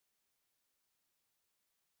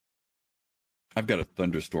I've got a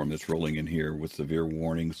thunderstorm that's rolling in here with severe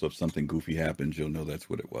warning, so if something goofy happens, you'll know that's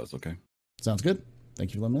what it was, okay? Sounds good.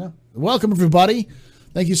 Thank you for letting me know. Welcome, everybody.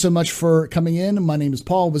 Thank you so much for coming in. My name is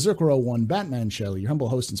Paul Berserker01 Batman Shelley, your humble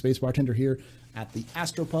host and space bartender here at the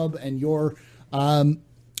Astropub, and your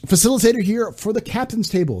facilitator here for the Captain's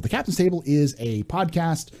Table. The Captain's Table is a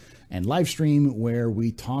podcast and live stream where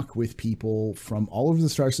we talk with people from all over the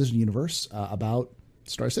Star Citizen universe about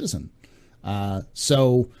Star Citizen.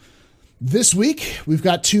 So this week, we've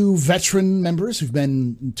got two veteran members who've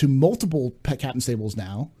been to multiple Captain's Tables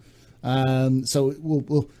now.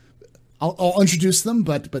 So I'll introduce them,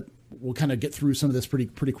 but we'll kind of get through some of this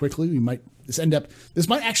pretty quickly. This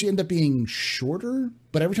might actually end up being shorter,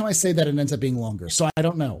 but every time I say that, it ends up being longer. So I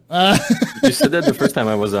don't know. You said that the first time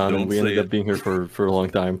I was on, and we ended up being here for a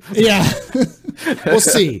long time. Yeah, we'll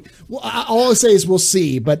see. Well, all I'll say is we'll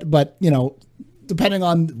see. But you know, depending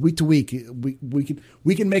on week to week, we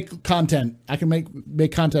can make content. I can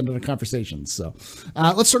make content on the conversations. So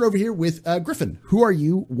let's start over here with Griffin. Who are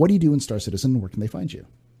you? What do you do in Star Citizen? Where can they find you?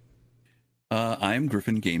 I'm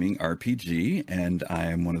Griffin Gaming RPG, and I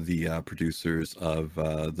am one of the producers of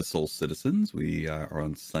The Soul Citizens. We are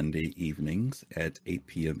on Sunday evenings at 8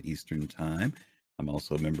 p.m. Eastern Time. I'm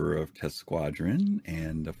also a member of Test Squadron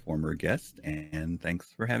and a former guest, and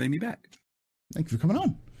thanks for having me back. Thank you for coming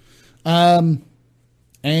on.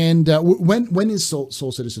 When is Soul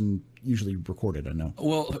Citizen usually recorded? I know.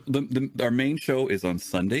 Well, our main show is on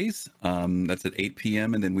Sundays. That's at 8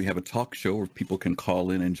 p.m. And then we have a talk show where people can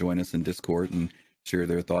call in and join us in Discord and share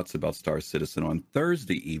their thoughts about Star Citizen on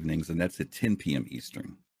Thursday evenings. And that's at 10 p.m.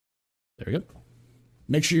 Eastern. There you go.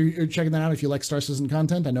 Make sure you're checking that out if you like Star Citizen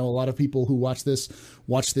content. I know a lot of people who watch this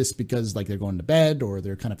because like they're going to bed or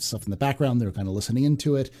they're kind of stuff in the background. They're kind of listening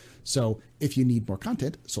into it. So if you need more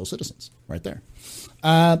content, Soul Citizens right there.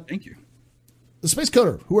 Thank you. The Space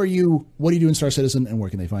Coder, who are you? What do you do in Star Citizen, and where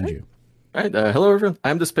can they find you? All right, hello everyone.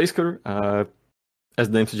 I'm the Space Coder. As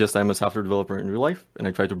the name suggests, I'm a software developer in real life, and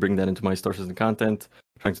I try to bring that into my Star Citizen content,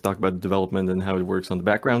 trying to talk about the development and how it works on the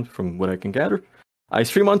background from what I can gather. I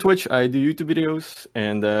stream on Twitch, I do YouTube videos,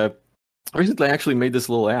 and recently I actually made this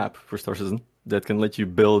little app for Star Citizen that can let you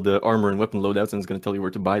build armor and weapon loadouts, and it's going to tell you where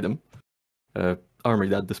to buy them.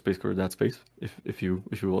 Armory.thespacecoder.space if you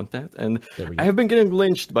want that. And I have been getting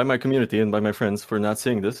lynched by my community and by my friends for not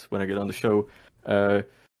saying this when I get on the show. I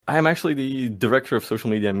am actually the director of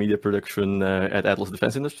social media and media production at Atlas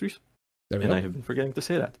Defense Industries. I have been forgetting to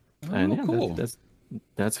say that. Oh, and yeah, cool.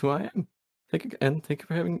 that's who I am. Thank you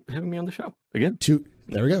for having me on the show again.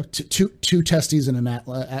 There we go. Two testes and an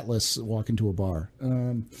Atlas walk into a bar.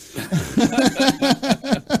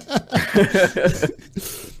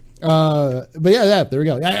 But yeah, there we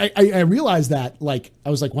go. I realized that, like, I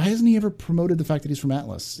was like, why hasn't he ever promoted the fact that he's from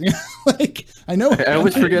Atlas? Like, I know. I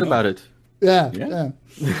always forget about it. Yeah.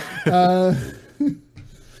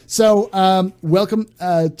 So, welcome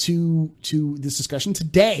to this discussion.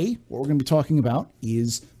 Today, what we're going to be talking about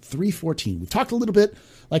is 314. We talked a little bit,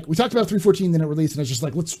 like, we talked about 314, then it released, and I was just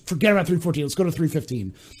like, let's forget about 314. Let's go to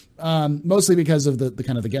 315. Mostly because of the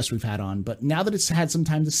kind of the guests we've had on. But now that it's had some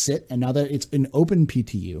time to sit, and now that it's an open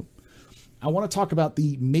PTU, I want to talk about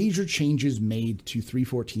the major changes made to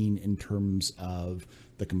 314 in terms of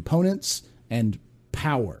the components and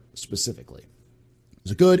power specifically.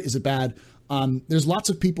 Is it good? Is it bad? There's lots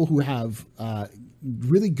of people who have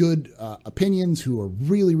really good opinions, who are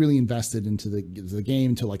really, really invested into the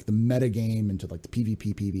game, into like the meta game, into like the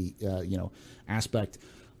PvP, aspect.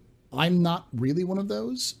 I'm not really one of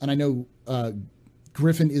those, and I know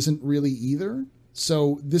Griffin isn't really either.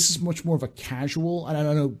 So this is much more of a casual. And I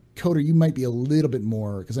don't know, Coder, you might be a little bit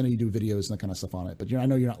more, because I know you do videos and that kind of stuff on it. But I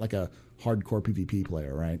know you're not like a hardcore PvP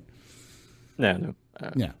player, right? No.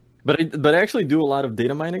 Yeah. But I actually do a lot of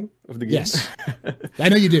data mining of the game. Yes, I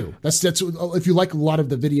know you do. That's if you like a lot of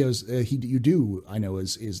the videos you do, I know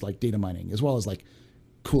is like data mining, as well as like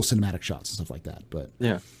cool cinematic shots and stuff like that. But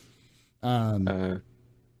yeah.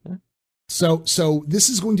 So this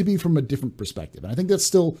is going to be from a different perspective, and I think that's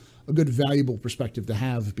still a good, valuable perspective to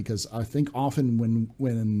have, because I think often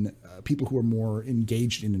when people who are more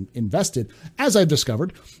engaged and invested, as I've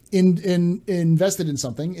discovered, invested in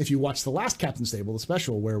something. If you watch the last Captain's Table, the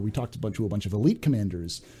special where we talked to a bunch of elite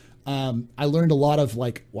commanders, I learned a lot of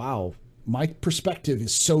like, wow, my perspective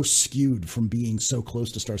is so skewed from being so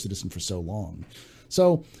close to Star Citizen for so long.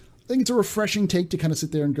 So I think it's a refreshing take to kind of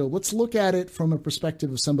sit there and go, let's look at it from a perspective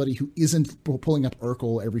of somebody who isn't pulling up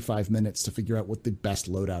Urkel every 5 minutes to figure out what the best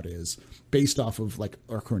loadout is based off of like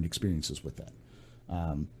our current experiences with that.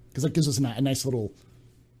 Because that gives us a nice little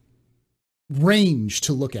range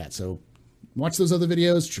to look at. So watch those other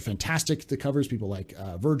videos, which are fantastic. The covers, people like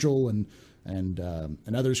Virgil and and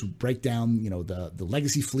others who break down, the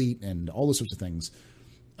legacy fleet and all those sorts of things.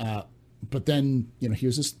 But then,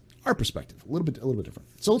 here's our perspective, a little bit different.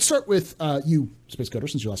 So let's start with you, Space Coder,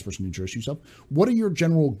 since you're the last person to introduce yourself. What are your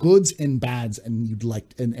general goods and bads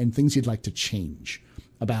and things you'd like to change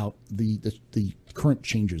about the current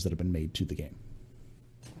changes that have been made to the game?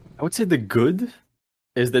 I would say the good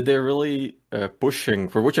is that they're really pushing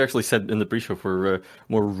for what you actually said in the pre-show for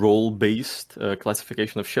more role-based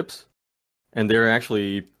classification of ships, and they're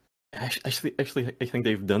actually I think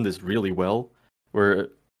they've done this really well, where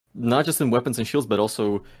not just in weapons and shields, but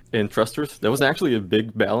also in thrusters. That was actually a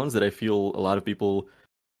big balance that I feel a lot of people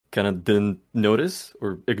kind of didn't notice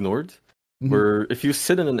or ignored. Mm-hmm. Where if you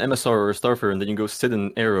sit in an MSR or a Starfarer and then you go sit in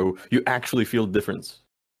an Arrow, you actually feel the difference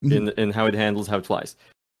in how it handles, how it flies.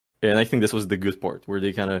 And I think this was the good part, where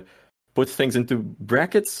they kind of put things into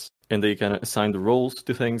brackets and they kind of assign the roles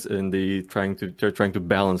to things, and they're trying to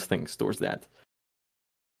balance things towards that.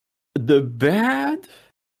 The bad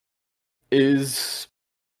is,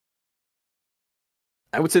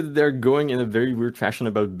 I would say that they're going in a very weird fashion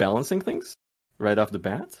about balancing things right off the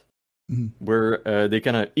bat, where they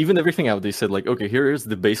kind of even everything out. They said, like, okay, here is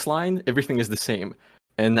the baseline, everything is the same,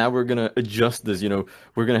 and now we're gonna adjust this.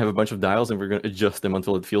 We're gonna have a bunch of dials and we're gonna adjust them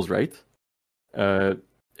until it feels right.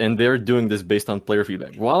 And they're doing this based on player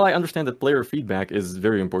feedback. While I understand that player feedback is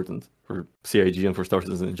very important for CIG and for Star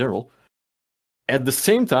Citizen in general, at the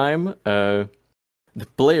same time, the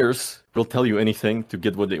players will tell you anything to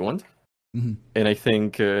get what they want. Mm-hmm. And I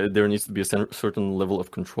think there needs to be a certain level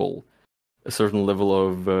of control, a certain level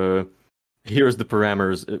of here's the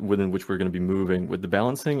parameters within which we're going to be moving with the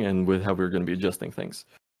balancing and with how we're going to be adjusting things.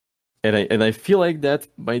 And I feel like that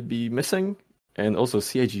might be missing. And also,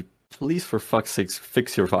 CIG, please, for fuck's sakes,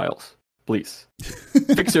 fix your files. Please.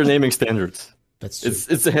 Fix your naming standards. That's true.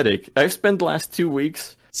 It's a headache. I've spent the last 2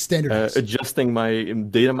 weeks adjusting my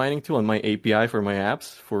data mining tool and my API for my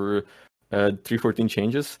apps for 3.14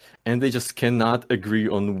 changes, and they just cannot agree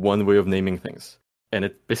on one way of naming things, and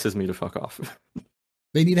it pisses me the fuck off.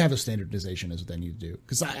 They need to have a standardization is what they need to do,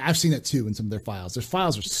 because I've seen that too in some of their files. Their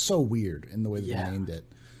files are so weird in the way that they named it.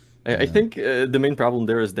 I think the main problem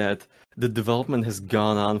there is that the development has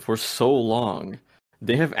gone on for so long.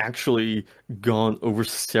 They have actually gone over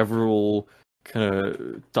several kind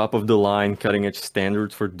of top of the line cutting edge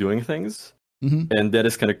standards for doing things. Mm-hmm. And that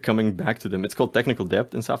is kind of coming back to them. It's called technical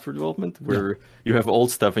debt in software development, where you have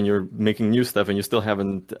old stuff and you're making new stuff and you still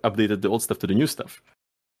haven't updated the old stuff to the new stuff.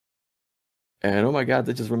 And oh my god,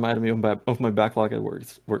 that just reminded me of my backlog at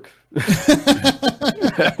work.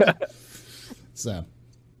 So,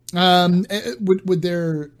 would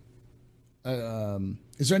there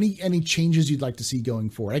is there any changes you'd like to see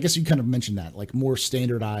going forward? I guess you kind of mentioned that, like more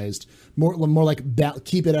standardized, more like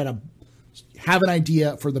keep it at have an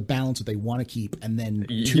idea for the balance that they want to keep, and then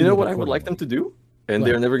you know what I would like them to do, and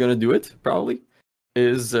they're never going to do it probably,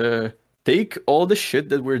 is take all the shit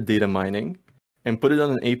that we're data mining and put it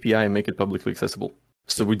on an API and make it publicly accessible,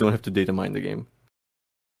 so we don't have to data mine the game.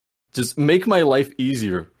 Just make my life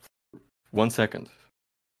easier. 1 second.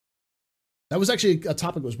 That was actually a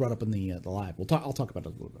topic that was brought up in the live. I'll talk about it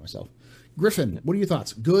a little bit myself. Griffin, what are your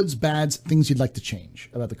thoughts? Goods, bads, things you'd like to change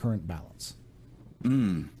about the current balance?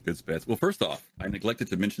 Goods, bads. Well, first off, I neglected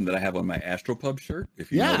to mention that I have on my Astropub shirt.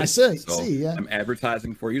 If you I see. Yeah. I'm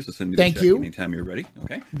advertising for you, so send me Thank the check you. Anytime you're ready.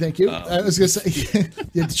 Okay. Thank you. I was going to say,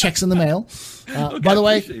 the check's in the mail. Okay, by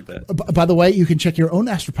the way, you can check your own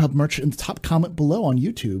Astropub merch in the top comment below on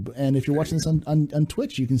YouTube. And if you're watching this on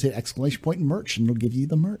Twitch, you can say ! merch, and it'll give you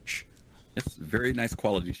the merch. It's a very nice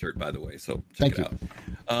quality shirt, by the way. So check it out.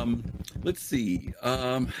 Let's see.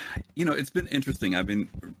 It's been interesting. I've been,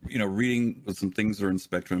 reading some things that are in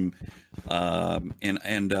Spectrum,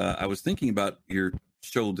 and I was thinking about your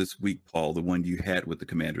show this week, Paul, the one you had with the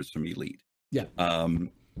commanders from Elite. Yeah.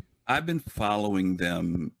 I've been following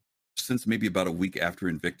them since maybe about a week after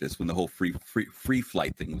Invictus, when the whole free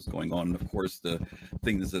flight thing was going on. And of course, the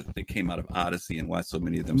things that came out of Odyssey and why so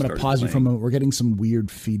many of them started. I'm going to pause you for a moment. We're getting some weird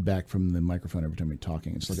feedback from the microphone every time you're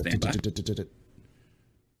talking. It's like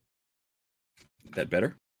that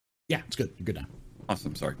better? Yeah, it's good. You're good now.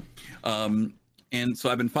 Awesome. Sorry. And so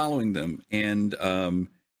I've been following them, and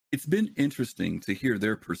it's been interesting to hear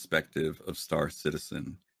their perspective of Star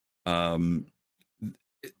Citizen.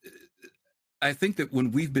 I think that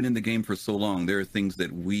when we've been in the game for so long, there are things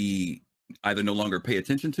that we either no longer pay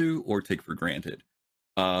attention to or take for granted.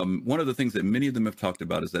 One of the things that many of them have talked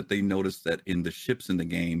about is that they noticed that in the ships in the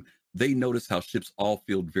game, they notice how ships all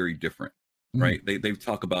feel very different, right? They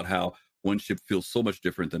talk about how one ship feels so much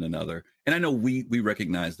different than another. And I know we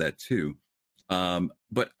recognize that too.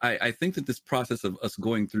 But I think that this process of us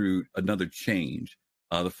going through another change,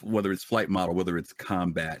 whether it's flight model, whether it's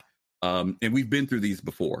combat, and we've been through these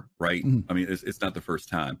before, right? Mhm. I mean, it's not the first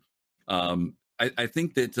time. I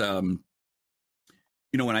think that,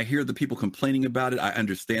 when I hear the people complaining about it, I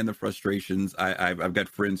understand the frustrations. I've got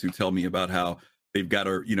friends who tell me about how they've got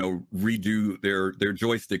to, redo their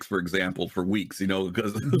joysticks, for example, for weeks,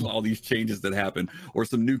 because of all these changes that happen, or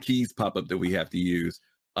some new keys pop up that we have to use.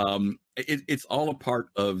 It's all a part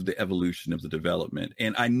of the evolution of the development.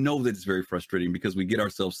 And I know that it's very frustrating because we get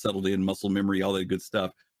ourselves settled in, muscle memory, all that good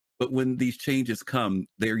stuff. But when these changes come,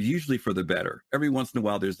 they're usually for the better. Every once in a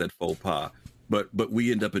while, there's that faux pas, but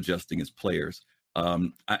we end up adjusting as players.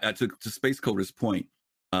 To Space Coder's point,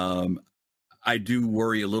 I do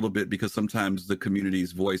worry a little bit because sometimes the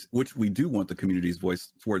community's voice, which we do want the community's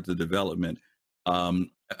voice towards the development,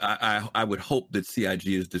 I would hope that CIG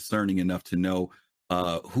is discerning enough to know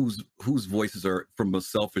whose voices are from a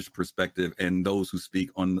selfish perspective and those who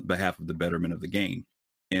speak on behalf of the betterment of the game.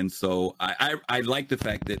 And so I like the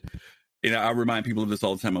fact that, I remind people of this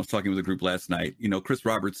all the time. I was talking with a group last night. Chris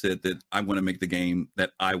Roberts said that I want to make the game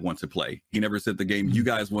that I want to play. He never said the game you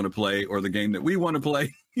guys want to play or the game that we want to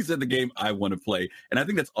play. He said the game I want to play. And I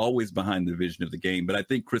think that's always behind the vision of the game. But I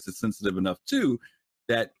think Chris is sensitive enough, too,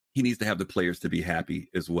 that he needs to have the players to be happy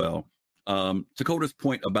as well. To Coder's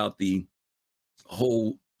point about the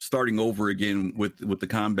whole starting over again with the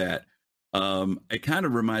combat, it kind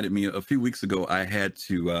of reminded me a few weeks ago. I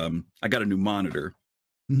got a new monitor.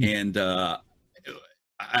 And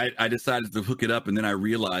I decided to hook it up, and then I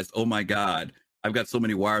realized, oh my God, I've got so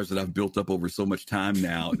many wires that I've built up over so much time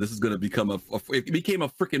now. This is going to become it became a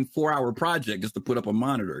freaking 4-hour project just to put up a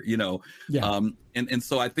monitor, Yeah. And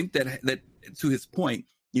so I think that to his point,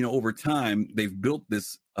 over time they've built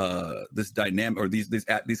this dynamic or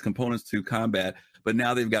these components to combat, but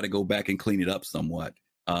now they've got to go back and clean it up somewhat.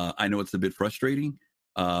 I know it's a bit frustrating.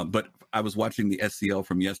 But I was watching the SCL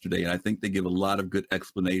from yesterday, and I think they give a lot of good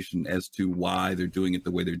explanation as to why they're doing it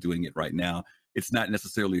the way they're doing it right now. It's not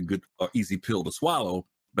necessarily a good or easy pill to swallow,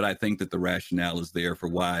 but I think that the rationale is there for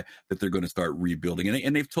why that they're going to start rebuilding.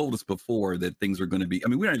 And they've told us before that things are going to be,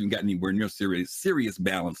 we haven't even gotten anywhere near serious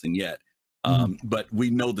balancing yet. But we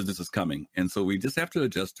know that this is coming. And so we just have to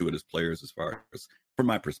adjust to it as players, as far as from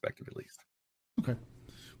my perspective, at least. Okay.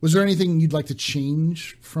 Was there anything you'd like to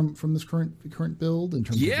change from this current build in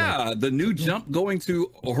terms of the new jump going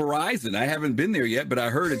to Horizon? I haven't been there yet, but I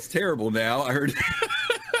heard it's terrible now. I heard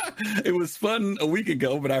it was fun a week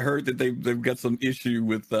ago, but I heard that they've got some issue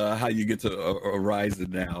with how you get to Horizon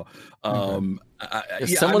now.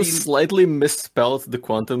 Someone slightly misspelled the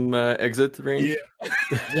quantum exit range.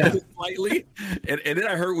 Yeah, slightly. And then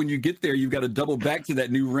I heard when you get there, you've got to double back to that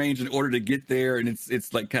new range in order to get there, and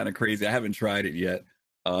it's like kind of crazy. I haven't tried it yet.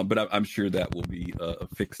 But I'm sure that will be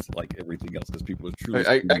fixed like everything else because people are truly.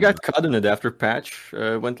 I got caught in it after patch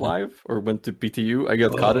went live or went to PTU. I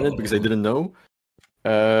got caught in it because I didn't know.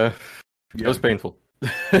 It was painful.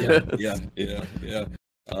 Yeah.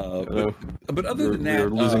 But other than that, we're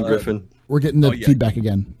losing Griffin. We're getting the feedback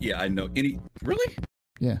again. Yeah, I know. Really?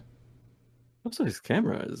 Yeah. Also, his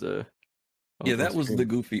camera is that was the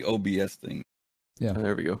goofy OBS thing. Yeah.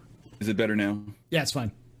 There we go. Is it better now? Yeah, it's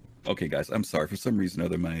fine. Okay, guys, I'm sorry. For some reason or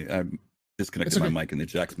other, I'm disconnected my mic and the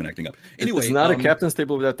jack's been acting up. Anyway, it's not a captain's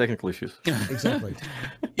table without technical issues. Exactly.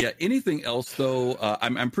 Yeah. Anything else though?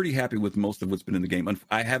 I'm pretty happy with most of what's been in the game.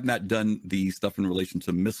 I have not done the stuff in relation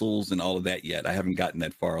to missiles and all of that yet. I haven't gotten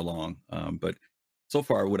that far along. But so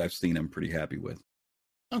far, what I've seen, I'm pretty happy with.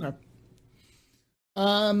 Okay.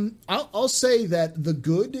 I'll say that the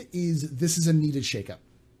good is this is a needed shakeup.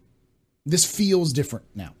 This feels different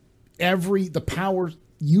now.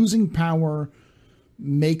 Using power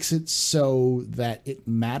makes it so that it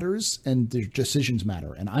matters and the decisions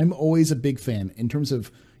matter. And I'm always a big fan in terms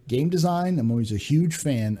of game design. I'm always a huge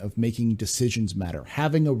fan of making decisions matter,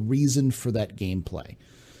 having a reason for that gameplay.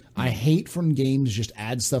 I hate when games just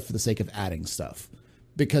add stuff for the sake of adding stuff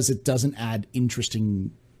because it doesn't add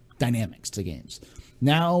interesting dynamics to games.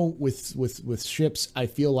 Now with ships, I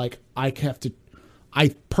feel like I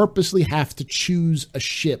purposely have to choose a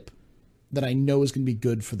ship that I know is going to be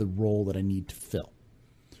good for the role that I need to fill.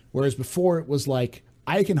 Whereas before it was like,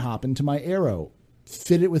 I can hop into my Arrow,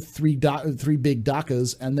 fit it with three big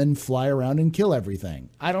Dakas, and then fly around and kill everything.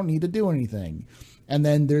 I don't need to do anything. And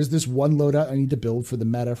then there's this one loadout I need to build for the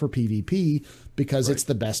meta for PvP because it's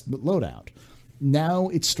the best loadout. Now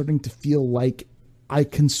it's starting to feel like I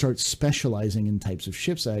can start specializing in types of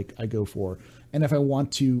ships I go for. And if I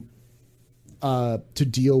want to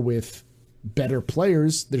deal with better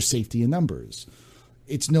players, there's safety in numbers.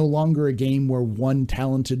 It's no longer a game where one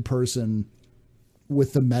talented person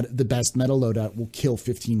with the best meta loadout will kill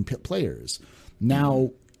 15 players.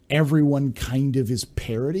 Now everyone kind of is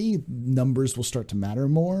parity. Numbers will start to matter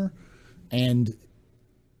more, and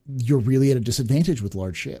you're really at a disadvantage with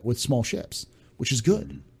with small ships, which is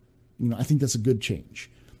good. I think that's a good change,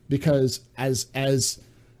 because as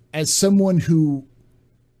someone who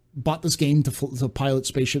bought this game to pilot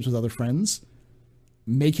spaceships with other friends,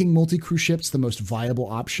 making multi-crew ships the most viable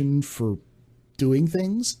option for doing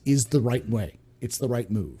things is the right way. It's the right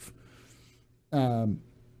move. It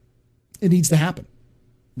needs to happen,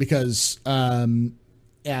 because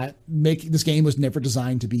this game was never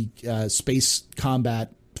designed to be space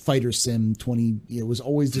combat fighter sim 20. It was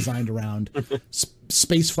always designed around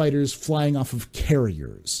space fighters flying off of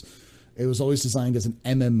carriers. It was always designed as an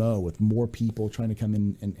MMO with more people trying to come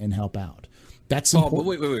in and help out. That's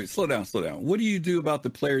important. But wait, slow down. What do you do about the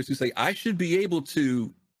players who say, I should be able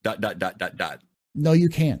to ... No, you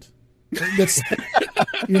can't.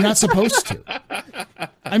 You're not supposed to.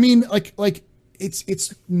 I mean, like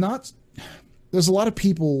it's not. There's a lot of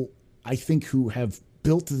people, I think, who have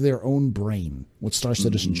built their own brain what Star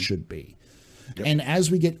Citizen should be. Yep. And as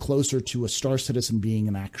we get closer to a Star Citizen being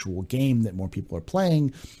an actual game that more people are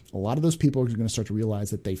playing, a lot of those people are going to start to realize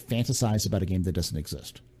that they fantasize about a game that doesn't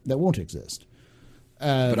exist, that won't exist.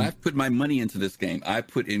 But I've put my money into this game. I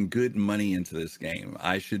put in good money into this game.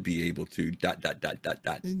 I should be able to ...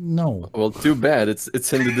 No. Well, too bad. It's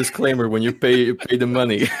in the disclaimer when you pay the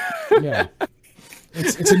money. Yeah.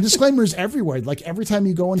 It's in disclaimers everywhere. Like every time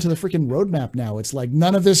you go into the freaking roadmap now, it's like,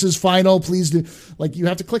 none of this is final. Please do. Like, you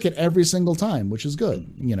have to click it every single time, which is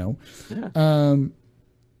good. Yeah.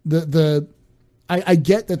 I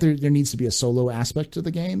get that there needs to be a solo aspect to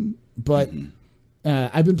the game, but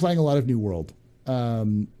I've been playing a lot of New World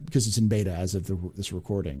because it's in beta as of this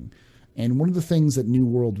recording. And one of the things that New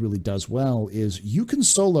World really does well is you can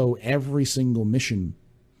solo every single mission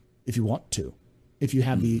if you want to. If you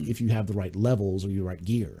have the right levels or your right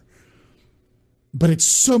gear. But it's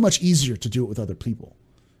so much easier to do it with other people.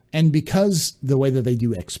 And because the way that they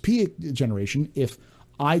do XP generation, if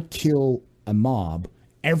I kill a mob,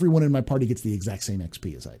 everyone in my party gets the exact same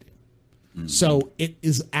XP as I do. So it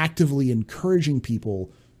is actively encouraging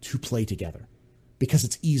people to play together because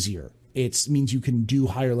it's easier. It means you can do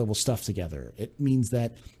higher level stuff together. It means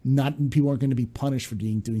that people aren't going to be punished for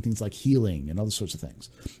doing things like healing and other sorts of things.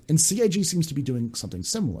 And CIG seems to be doing something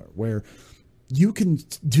similar, where you can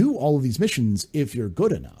do all of these missions if you're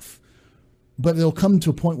good enough, but they'll come to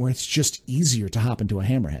a point where it's just easier to hop into a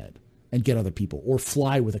hammerhead and get other people, or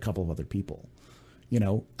fly with a couple of other people,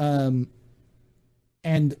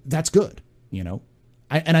 and that's good,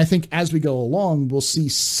 I think as we go along, we'll see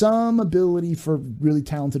some ability for really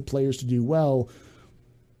talented players to do well.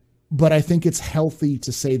 But I think it's healthy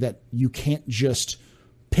to say that you can't just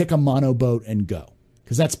pick a mono boat and go,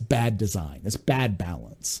 because that's bad design. That's bad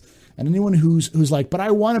balance. And anyone who's like, but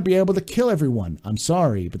I want to be able to kill everyone. I'm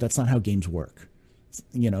sorry, but that's not how games work.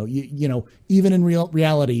 Even in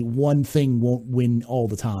reality, one thing won't win all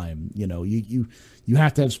the time. You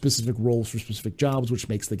have to have specific roles for specific jobs, which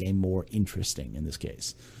makes the game more interesting in this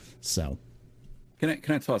case. So, can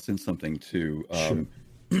I toss in something too? Sure.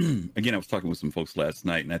 Again, I was talking with some folks last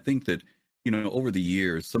night, and I think that over the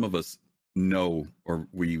years, some of us know, or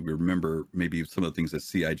we remember maybe some of the things that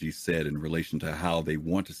CIG said in relation to how they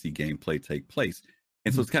want to see gameplay take place.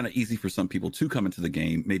 And so it's kind of easy for some people to come into the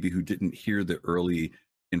game, maybe who didn't hear the early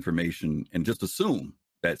information, and just assume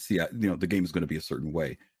that the game is going to be a certain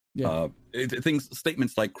way. Yeah.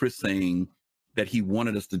 Statements like Chris saying that he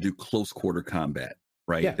wanted us to do close quarter combat,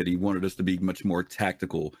 right? Yeah. That he wanted us to be much more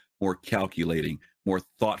tactical, more calculating, more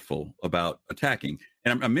thoughtful about attacking.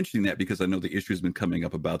 And I'm mentioning that because I know the issue has been coming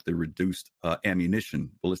up about the reduced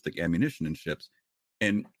ballistic ammunition in ships,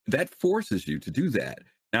 and that forces you to do that.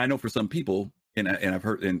 Now, I know for some people, and I've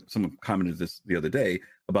heard, and someone commented this the other day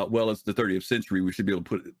about, well, it's the 30th century, we should be able to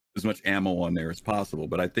put as much ammo on there as possible.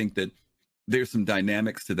 But I think that there's some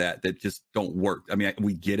dynamics to that just don't work. I mean,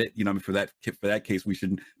 we get it. For that case, we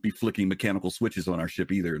shouldn't be flicking mechanical switches on our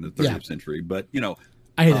ship either in the 30th century. But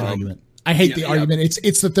I hate that argument. I hate the argument.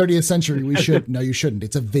 It's the 30th century. We should. No, you shouldn't.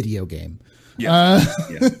 It's a video game. And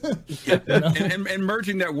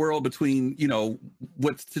merging that world between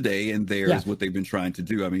what's today and there is what they've been trying to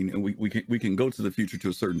do. I mean, we can go to the future to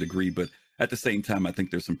a certain degree, but at the same time, I think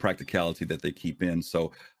there's some practicality that they keep in.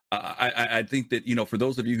 So I think that for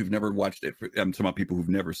those of you who've never watched it, I'm talking about people who've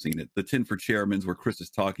never seen it. The 10 for Chairman's, where Chris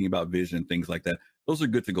is talking about vision and things like that, those are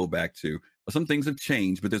good to go back to. Some things have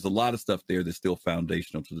changed, but there's a lot of stuff there that's still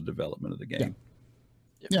foundational to the development of the game.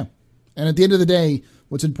 Yeah. And at the end of the day,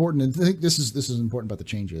 what's important, and I think this is important about the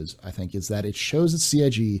changes, I think, is that it shows that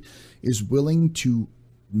CIG is willing to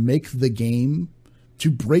make the game,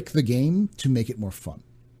 to break the game, to make it more fun,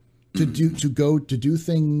 to do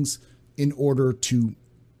things in order to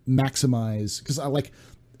maximize. Because I like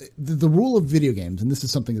the rule of video games, and this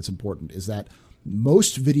is something that's important, is that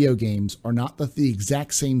most video games are not the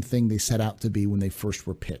exact same thing they set out to be when they first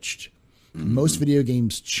were pitched. Most video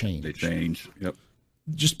games change. They change. Yep.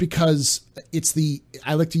 Just because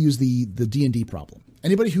I like to use the D&D problem.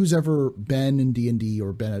 Anybody who's ever been in D&D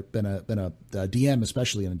or been a DM,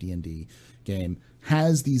 especially in a D&D game,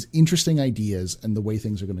 has these interesting ideas and the way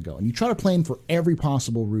things are going to go. And you try to plan for every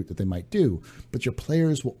possible route that they might do, but your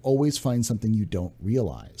players will always find something you don't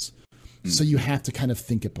realize. So you have to kind of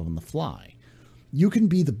think it on the fly. You can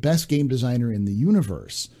be the best game designer in the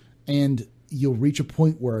universe, and you'll reach a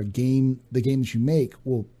point where the game that you make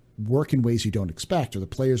will work in ways you don't expect, or the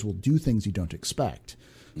players will do things you don't expect.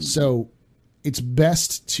 So it's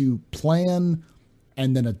best to plan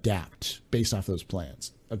and then adapt based off those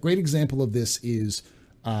plans. A great example of this is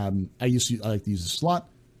I like to use this a lot,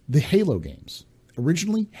 the Halo games.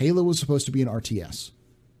 Originally, Halo was supposed to be an RTS,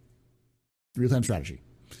 real-time strategy.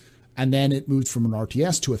 And then it moved from an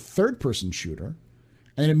RTS to a third-person shooter,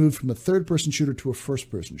 and then it moved from a third-person shooter to a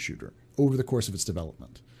first-person shooter over the course of its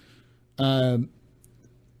development.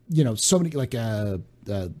 So many, like the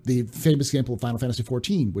famous example of Final Fantasy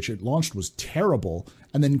XIV, which it launched was terrible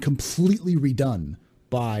and then completely redone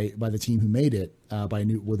by the team who made it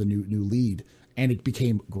with a new lead, and it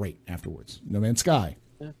became great afterwards. No Man's Sky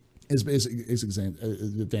is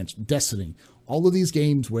advanced. Destiny, all of these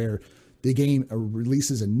games where the game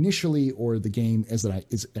releases initially, or the game is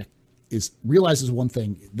realizes one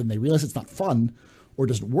thing, then they realize it's not fun or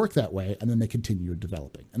doesn't work that way, and then they continue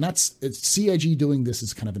developing. And it's CIG doing this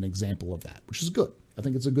is kind of an example of that, which is good. I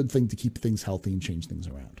think it's a good thing to keep things healthy and change things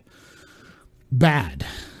around. Bad.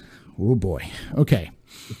 Oh boy. Okay.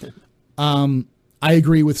 I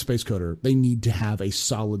agree with Space Coder. They need to have a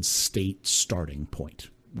solid state starting point,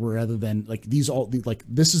 rather than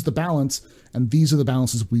this is the balance and these are the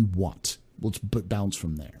balances we want. Let's balance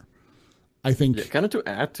from there. I think kind of to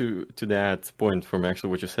add to that point from actually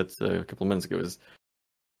what you said a couple of minutes ago is,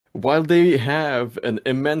 while they have an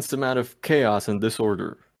immense amount of chaos and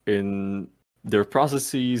disorder in their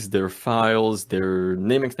processes, their files, their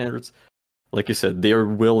naming standards, like you said, they are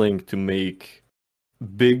willing to make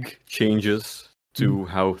big changes to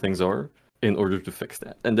how things are in order to fix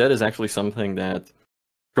that. And that is actually something that,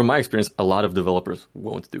 from my experience, a lot of developers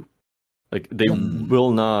won't do. Like, they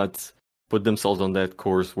will not put themselves on that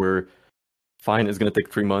course where, fine, it's going to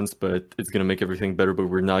take 3 months, but it's going to make everything better, but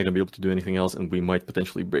we're not going to be able to do anything else, and we might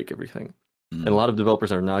potentially break everything. And a lot of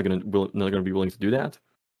developers are not going to be willing to do that.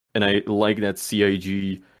 And I like that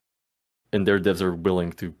CIG and their devs are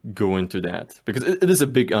willing to go into that, because it is a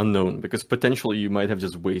big unknown, because potentially you might have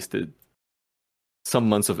just wasted some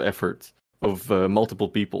months of effort of multiple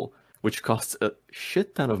people, which costs a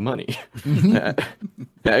shit ton of money.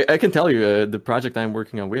 I can tell you, the project I'm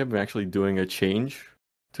working on, we have been actually doing a change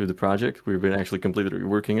to the project. We've been actually completely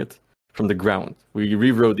reworking it from the ground. We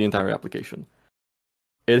rewrote the entire application.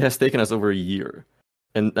 It has taken us over a year.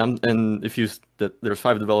 And there's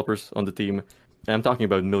 5 developers on the team, and I'm talking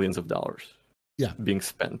about millions of dollars being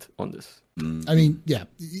spent on this. I mean,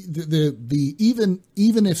 the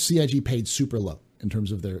even if CIG paid super low in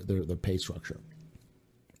terms of their pay structure,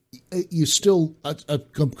 you still a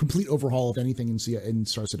complete overhaul of anything in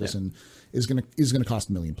Star Citizen is gonna cost $1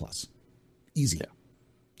 million plus, easy. Yeah.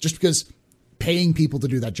 Just because paying people to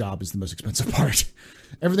do that job is the most expensive part.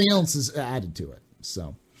 Everything else is added to it.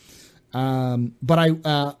 So,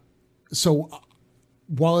 so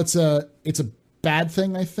while it's a bad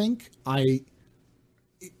thing, I think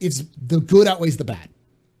it's the good outweighs the bad.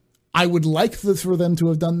 I would like for them to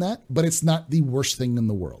have done that, but it's not the worst thing in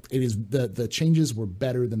the world. It is the changes were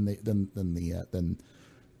better than they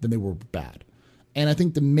were bad. And I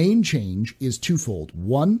think the main change is twofold.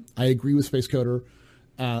 One, I agree with Space Coder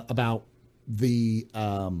about the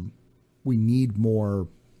we need more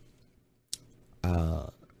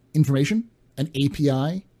information, an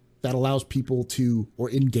API that allows people to, or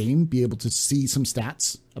in game, be able to see some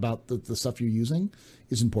stats about the stuff you're using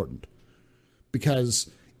is important.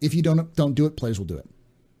 Because if you don't do it, players will do it.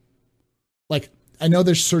 Like, I know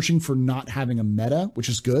they're searching for not having a meta, which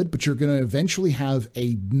is good, but you're going to eventually have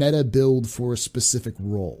a meta build for a specific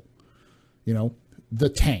role. You know, the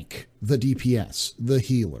tank, the DPS, the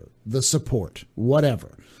healer, the support,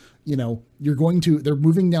 whatever. You know, they're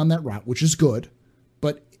moving down that route, which is good.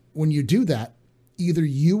 But when you do that, you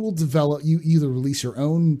either release your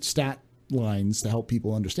own stat, lines to help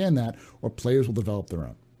people understand that, or players will develop their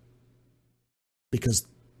own. Because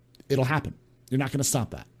it'll happen. You're not going to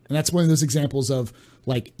stop that. And that's one of those examples of,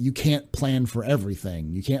 like, you can't plan for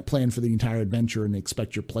everything. You can't plan for the entire adventure and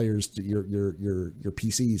expect your players to your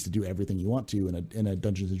PCs to do everything you want to in a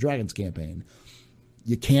Dungeons and Dragons campaign.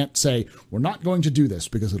 You can't say, we're not going to do this,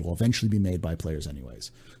 because it will eventually be made by players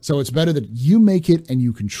anyways. So it's better that you make it and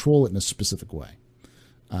you control it in a specific way.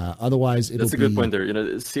 Otherwise, it'll be... That's a good point there. You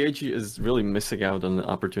know, CIG is really missing out on the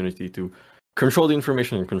opportunity to control the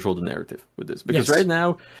information and control the narrative with this. Because right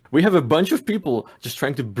now, we have a bunch of people just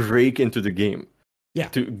trying to break into the game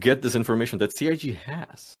to get this information that CIG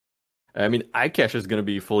has. I mean, iCache is going to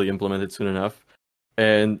be fully implemented soon enough.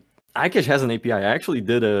 And iCache has an API. I actually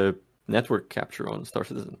did a network capture on Star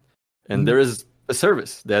Citizen. And there is a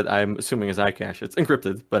service that I'm assuming is iCache. It's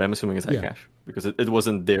encrypted, but I'm assuming it's iCache because it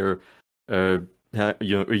wasn't there a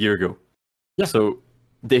year ago. Yeah. So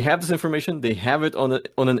they have this information. They have it on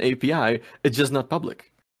an API. It's just not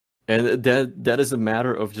public, and that is a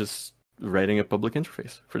matter of just writing a public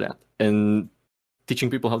interface for that and teaching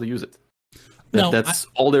people how to use it. That's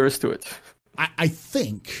all there is to it. I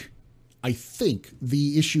think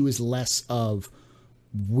the issue is less of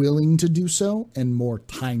willing to do so and more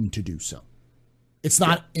time to do so. It's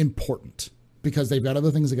not important because they've got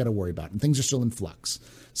other things they got to worry about, and things are still in flux.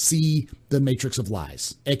 See the Matrix of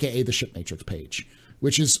Lies, aka the Ship Matrix page,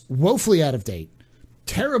 which is woefully out of date,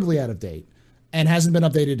 terribly out of date, and hasn't been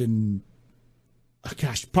updated in,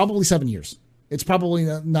 probably 7 years. It's probably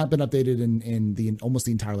not been updated in almost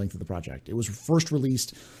the entire length of the project. It was first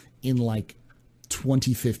released in like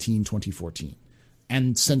 2015, 2014.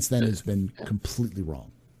 And since then, it's been completely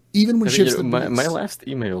wrong. Even when ships... my last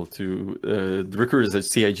email to the recruiters at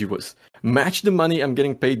CIG was, match the money I'm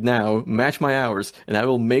getting paid now, match my hours, and I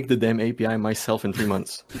will make the damn API myself in 3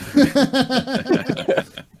 months.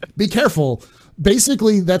 Be careful.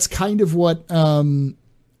 Basically, that's kind of what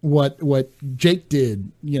Jake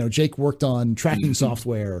did. You know, Jake worked on tracking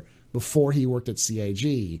software before he worked at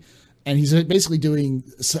CIG. And he's basically doing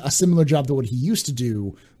a similar job to what he used to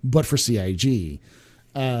do, but for CIG.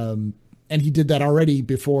 And he did that already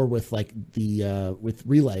before with like with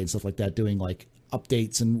Relay and stuff like that, doing like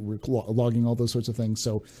updates and logging all those sorts of things.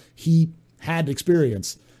 So he had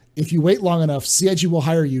experience. If you wait long enough, CIG will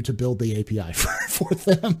hire you to build the API for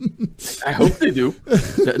them. I hope they do.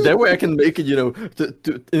 That way I can make it,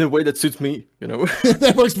 in a way that suits me,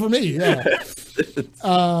 That works for me, yeah.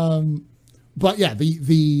 But yeah,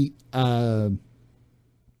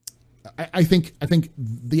 I think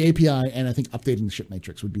the API and I think updating the ship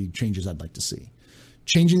matrix would be changes I'd like to see.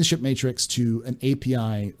 Changing the ship matrix to an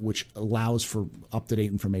API which allows for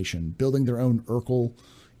up-to-date information, building their own Urkel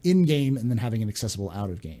in-game, and then having it accessible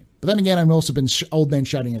out-of-game. But then again, I've also been old man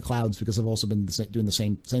shouting at clouds because I've also been saying the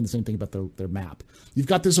same thing about their map. You've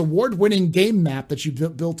got this award-winning game map that you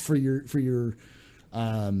built for your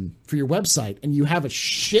website, and you have a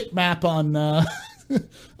shit map on. Don't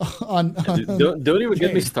even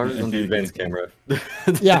get me started on the advanced camera.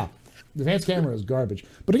 Yeah, the advanced camera is garbage.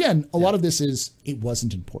 But again, a lot of this is it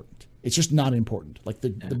wasn't important. It's just not important. Like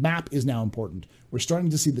the map is now important. We're starting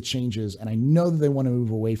to see the changes, and I know that they want to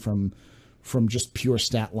move away from just pure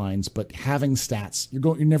stat lines, but having stats,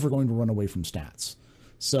 you're never going to run away from stats.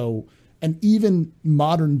 So, and even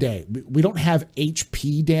modern day, we don't have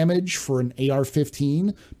HP damage for an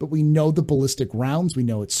AR-15, but we know the ballistic rounds, we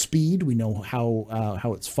know its speed, we know how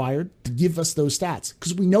it's fired to give us those stats,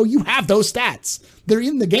 because we know you have those stats. They're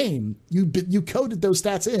in the game. You coded those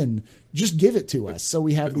stats in. Just give it to us. So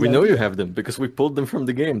we have. We know you have them because we pulled them from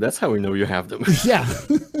the game. That's how we know you have them. Yeah.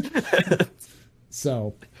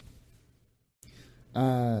 So,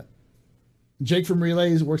 Jake from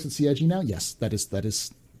Relays works at CIG now. Yes, that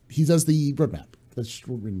is. He does the roadmap. Let's just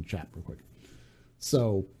read in the chat real quick.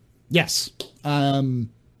 So, yes. All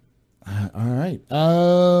right.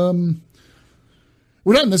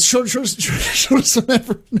 We're done. That's short some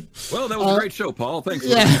effort. Well, that was a great show, Paul. Thanks.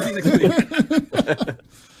 Yeah.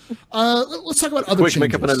 Let's talk about other changes.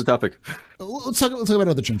 Make up another topic. Let's talk about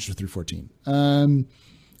other changes for 314.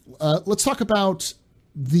 Let's talk about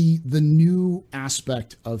the new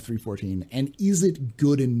aspect of 314, and is it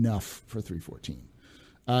good enough for 314?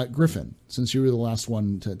 Griffin, since you were the last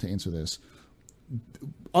one to answer this,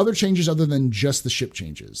 other changes other than just the ship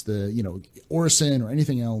changes, Orison or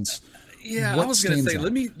anything else. Yeah, I was going to say,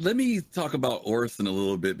 let me talk about Orison a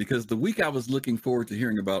little bit, because the week I was looking forward to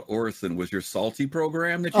hearing about Orison was your Salty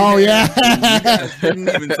program that you had. Yeah. You guys didn't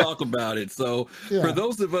even talk about it. So for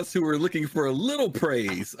those of us who were looking for a little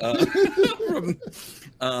praise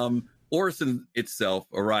Orison itself,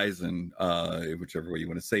 Horizon, whichever way you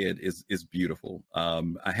want to say it, is beautiful.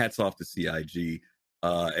 Hats off to CIG.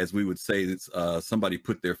 As we would say, it's somebody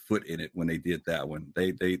put their foot in it when they did that one.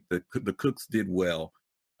 The cooks did well.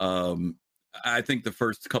 I think the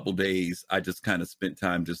first couple days I just kind of spent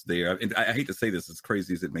time just there. And I hate to say this, as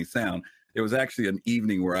crazy as it may sound, there was actually an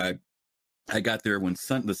evening where I got there when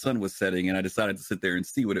the sun was setting, and I decided to sit there and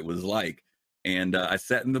see what it was like. And I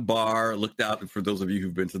sat in the bar, looked out. For those of you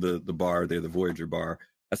who've been to the bar there, the Voyager bar,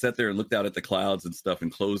 I sat there and looked out at the clouds and stuff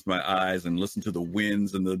and closed my eyes and listened to the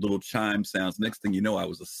winds and the little chime sounds. Next thing you know, I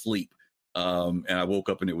was asleep. And I woke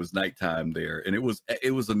up and it was nighttime there. And it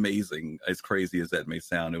was amazing, as crazy as that may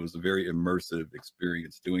sound. It was a very immersive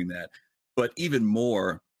experience doing that. But even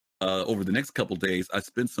more, over the next couple days, I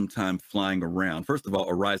spent some time flying around. First of all,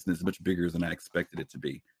 Horizon is much bigger than I expected it to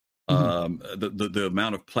be. The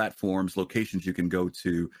amount of platforms, locations you can go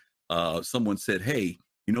to. Someone said, "Hey,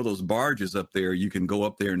 you know those barges up there? You can go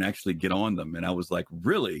up there and actually get on them." And I was like,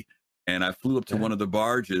 "Really?" And I flew up to one of the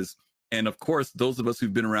barges. And of course, those of us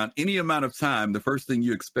who've been around any amount of time, the first thing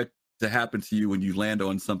you expect to happen to you when you land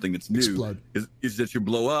on something that's new is that you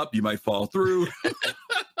blow up. You might fall through.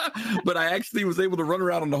 But I actually was able to run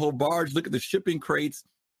around on the whole barge, look at the shipping crates,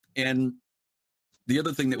 and the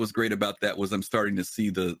other thing that was great about that was I'm starting to see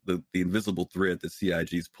the invisible thread that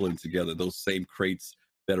CIG is pulling together. Those same crates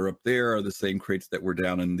that are up there are the same crates that were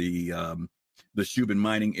down in the Shubin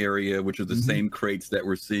mining area, which are the same crates that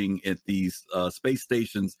we're seeing at these space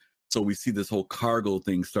stations. So we see this whole cargo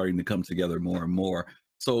thing starting to come together more and more.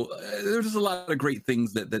 So there's just a lot of great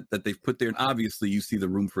things that they've put there. And obviously you see the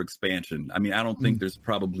room for expansion. I mean, I don't think there's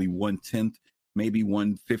probably 1/10, maybe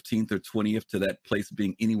 1/15 or 20th to that place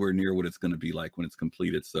being anywhere near what it's going to be like when it's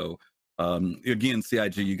completed. So again,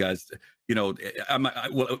 CIG, you guys, you know,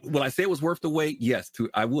 will I say it was worth the wait? Yes,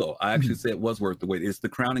 I will. I actually say it was worth the wait. It's the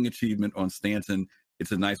crowning achievement on Stanton.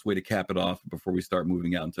 It's a nice way to cap it off before we start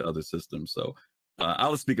moving out into other systems. So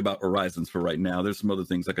I'll speak about Horizons for right now. There's some other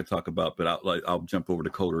things I could talk about, but I'll jump over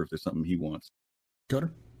to Coder if there's something he wants.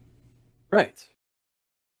 Coder? Right.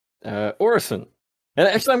 Orison. And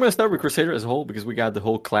actually, I'm going to start with Crusader as a whole because we got the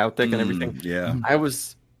whole cloud tech and everything. Yeah. I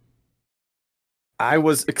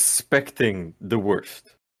was expecting the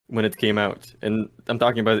worst when it came out. And I'm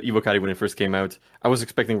talking about Evocati when it first came out. I was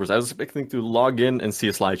expecting worse. I was expecting to log in and see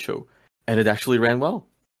a slideshow. And it actually ran well.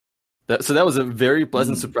 So that was a very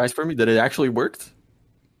pleasant surprise for me that it actually worked.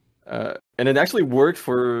 And it actually worked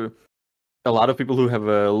for a lot of people who have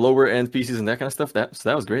lower end PCs and that kind of stuff. So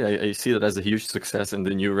that was great. I see that as a huge success in the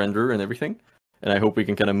new renderer and everything. And I hope we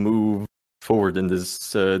can kind of move forward in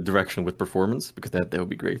this direction with performance, because that would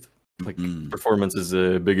be great. Like performance is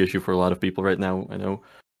a big issue for a lot of people right now, I know.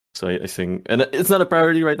 So I think, and it's not a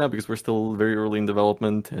priority right now because we're still very early in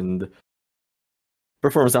development and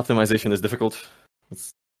performance optimization is difficult.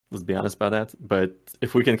 Let's be honest about that. But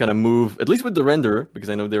if we can kind of move, at least with the renderer, because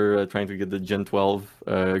I know they're trying to get the Gen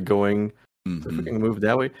 12 going, so if we can move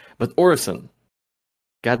that way. But Orison,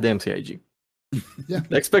 goddamn CIG. Yeah.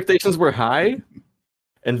 The expectations were high,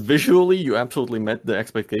 and visually you absolutely met the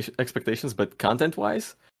expectations, but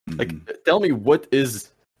content-wise, like, tell me what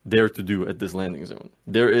is there to do at this landing zone.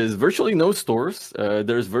 There is virtually no stores.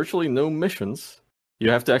 There's virtually no missions. You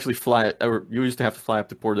have to actually fly, or you used to have to fly up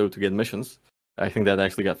to Porto to get missions. I think that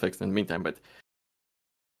actually got fixed in the meantime, but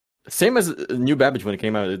same as New Babbage when it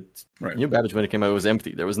came out. New Babbage when it came out, it was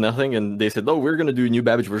empty. There was nothing, and they said, "Oh, we're going to do New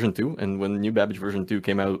Babbage version 2." And when New Babbage version 2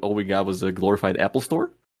 came out, all we got was a glorified Apple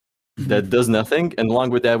Store that does nothing. And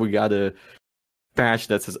along with that, we got a patch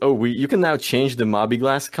that says, "Oh, you can now change the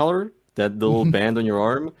Mobiglass color, that little band on your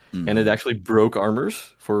arm," and it actually broke armors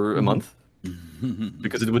for a month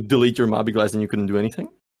because it would delete your Mobiglass and you couldn't do anything.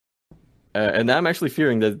 And I'm actually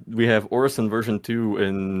fearing that we have Orison version 2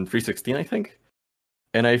 in 3.16, I think.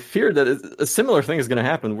 And I fear that a similar thing is going to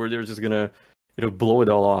happen where they're just going to, blow it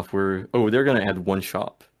all off. Where, they're going to add one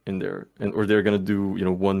shop in there, or they're going to do,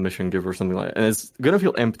 one mission give or something like that. And it's going to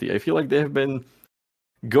feel empty. I feel like they have been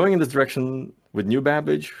going in this direction with New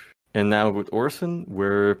Babbage and now with Orison,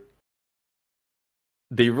 where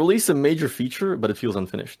they release a major feature, but it feels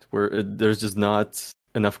unfinished, where there's just not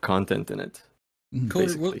enough content in it.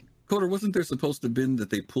 Coder, wasn't there supposed to have been that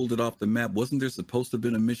they pulled it off the map? Wasn't there supposed to have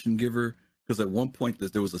been a mission giver? Because at one point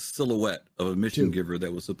there was a silhouette of a mission giver that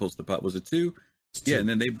was supposed to pop. Was it 2? Yeah, and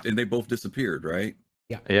then they both disappeared, right?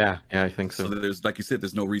 Yeah, I think so. So there's, like you said,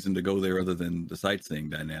 there's no reason to go there other than the sightseeing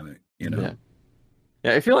dynamic, Yeah,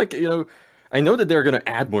 I feel like, I know that they're going to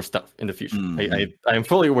add more stuff in the future. I am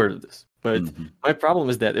fully aware of this. But my problem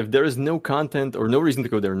is that if there is no content or no reason to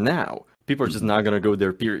go there now, people are just not going to go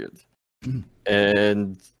there, period.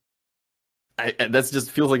 And That's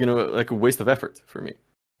just feels like like a waste of effort for me.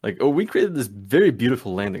 Like, oh, we created this very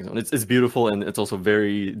beautiful landing zone. It's beautiful and it's also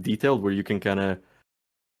very detailed where you can kind of.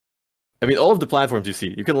 I mean, all of the platforms you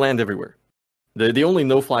see, you can land everywhere. The only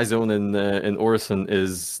no-fly zone in Orison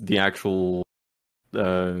is the actual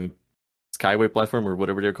Skyway platform or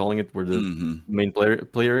whatever they're calling it, where the main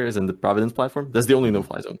player is, in the Providence platform. That's the only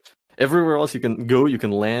no-fly zone. Everywhere else you can go, you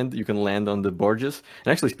can land on the barges.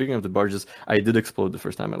 And actually, speaking of the barges, I did explode the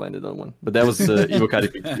first time I landed on one, but that was Ivocati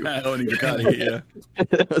PQ. Oh, Ivocati, yeah.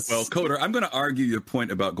 Well, Coder, I'm going to argue your point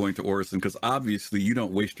about going to Orison because obviously you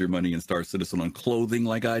don't waste your money in Star Citizen on clothing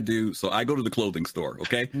like I do. So I go to the clothing store,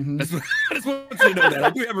 okay? I just want you to know that. I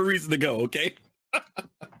do have a reason to go, okay?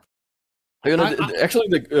 Actually,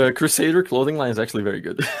 the Crusader clothing line is actually very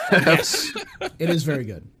good. Yes, it is very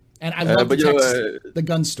good. And I love the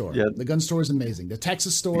gun store. Yeah. The gun store is amazing. The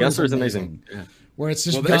Texas store, the gun store is amazing. Yeah. Where it's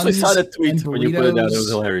just guns I actually saw that tweet when you put it out. It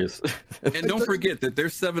was hilarious. And don't forget that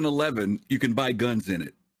there's 7-Eleven. You can buy guns in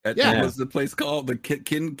it. What's the place called? The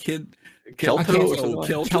Kelto.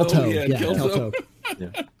 Yeah, Kelto.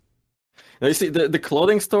 Yeah. Now you see the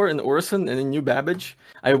clothing store in Orison and in New Babbage.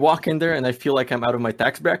 I walk in there and I feel like I'm out of my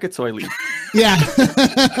tax bracket, so I leave. Yeah.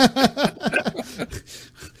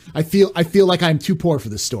 I feel like I'm too poor for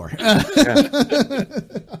this store.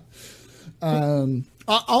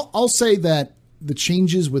 I'll say that the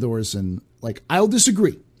changes with Orison, like, I'll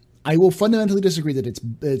disagree. I will fundamentally disagree that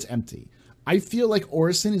it's empty. I feel like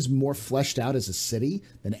Orison is more fleshed out as a city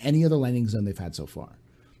than any other landing zone they've had so far,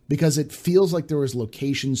 because it feels like there was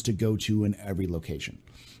locations to go to in every location.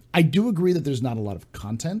 I do agree that there's not a lot of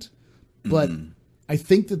content, but I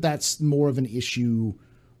think that that's more of an issue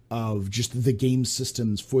of just the game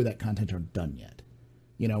systems for that content aren't done yet.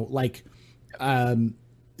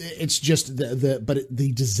 It's just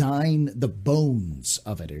the design, the bones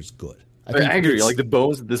of it is good. I agree. Like the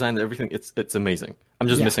bones, the design, everything, it's amazing. I'm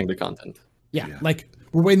just missing the content. Yeah, like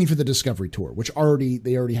we're waiting for the Discovery Tour, which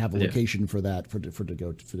they already have a location for that for to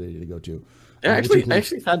go to. Yeah, I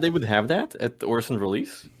actually thought they would have that at the Orison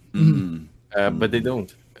release, but they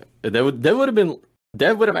don't.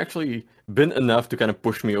 That would have actually been enough to kind of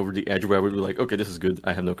push me over the edge where I would be like, okay, this is good.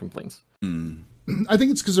 I have no complaints. I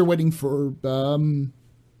think it's because they're waiting for the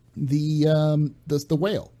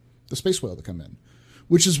whale, the space whale, to come in,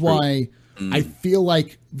 which is why I feel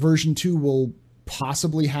like version 2 will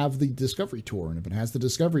possibly have the Discovery Tour, and if it has the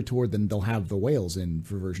Discovery Tour, then they'll have the whales in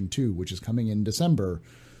for version 2, which is coming in December,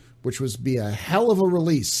 which would be a hell of a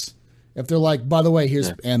release if they're like, by the way,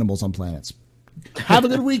 here's animals on planets. Have a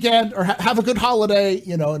good weekend or have a good holiday,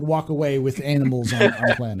 and walk away with animals on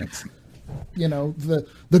planets.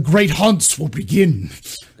 The great hunts will begin.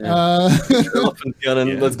 Let's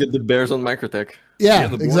get the bears on Microtech.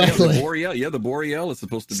 Yeah, exactly. The Boreal is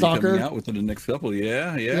supposed to be coming out within the next couple.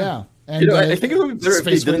 Yeah. And, I think it would be better if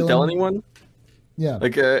they didn't tell anyone. Yeah.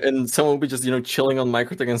 Like, and someone would be just, chilling on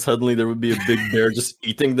Microtech, and suddenly there would be a big bear just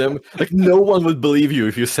eating them. Like, no one would believe you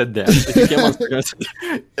if you said that. If you came on Instagram and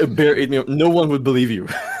said, a bear ate me up, no one would believe you.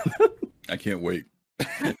 I can't wait.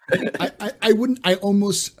 I wouldn't. I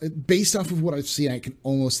almost, based off of what I've seen, I can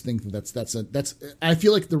almost think that's. I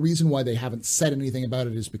feel like the reason why they haven't said anything about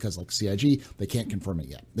it is because, like CIG, they can't confirm it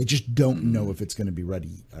yet. They just don't know if it's going to be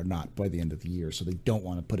ready or not by the end of the year, so they don't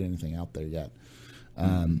want to put anything out there yet.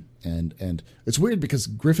 And it's weird because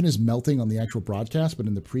Griffin is melting on the actual broadcast, but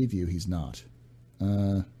in the preview he's not.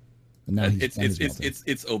 And now it's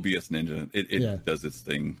OBS Ninja. It does its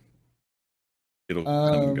thing. It'll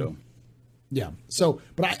come and go. Yeah. So,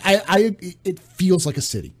 but I it feels like a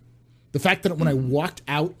city. The fact that when I walked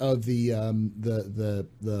out of the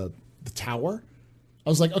tower, I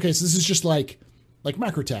was like, okay, so this is just like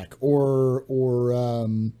Macrotech or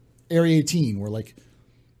Area 18, or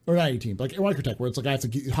not 18, but like Macrotech, where it's like I have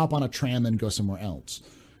to hop on a tram and go somewhere else.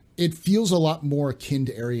 It feels a lot more akin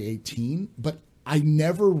to Area 18, but I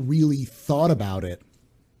never really thought about it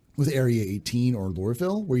with Area 18 or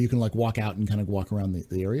Lorville, where you can walk out and kind of walk around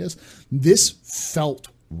the areas. This felt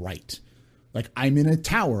right. Like I'm in a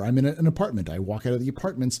tower, I'm in an apartment. I walk out of the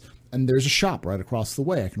apartments and there's a shop right across the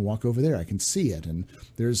way. I can walk over there, I can see it, and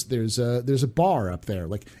there's a bar up there.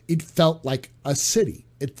 Like it felt like a city.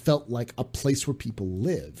 It felt like a place where people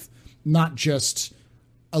live, not just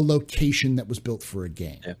a location that was built for a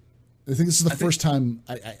game. Yeah. I think this is the first time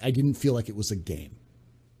I didn't feel like it was a game.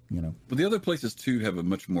 But the other places too have a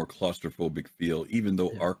much more claustrophobic feel. Even though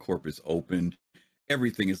ArcCorp is opened,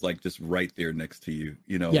 everything is just right there next to you.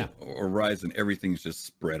 Horizon, everything's just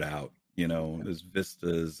spread out. There's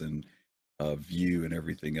vistas and view and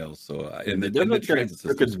everything else. So and the transit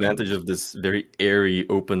system took advantage of this very airy,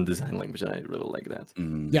 open design language, and I really like that.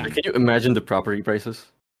 Yeah, can you imagine the property prices?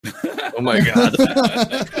 Oh my god.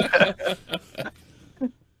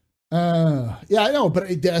 Yeah, I know, but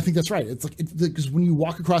I think that's right. It's like because when you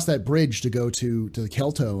walk across that bridge to go to the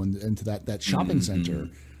Kelto and to that shopping center,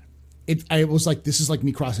 I was like, this is like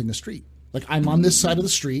me crossing the street. Like I'm on this side of the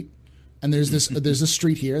street, and there's this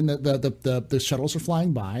street here, and the shuttles are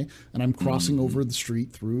flying by, and I'm crossing over the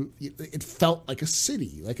street through. It felt like a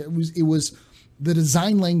city. Like it was the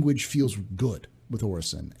design language feels good with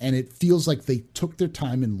Orison, and it feels like they took their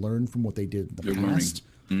time and learned from what they did in the past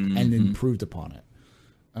and improved upon it.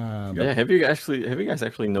 Yeah, have you guys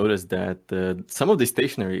actually noticed that some of the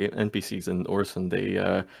stationary NPCs in Orison,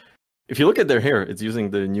 they if you look at their hair, it's using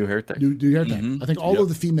the new hair tech. New hair tech. I think all of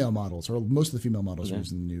the female models, or most of the female models, are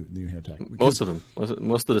using the new hair tech. Most of them,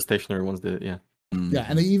 most of the stationary ones did. Yeah. Yeah,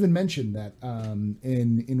 and they even mentioned that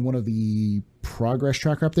in one of the progress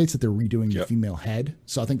tracker updates that they're redoing the female head.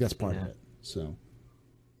 So I think that's part of it. So,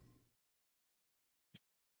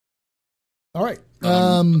 all right.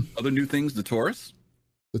 Other new things: the Taurus.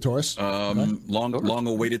 The Taurus. Long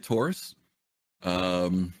awaited Taurus. I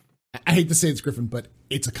hate to say it's Griffin, but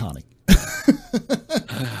it's a Connie.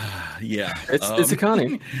 Yeah, it's a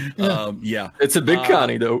Connie. Yeah, it's a big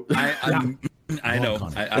Connie though. I know.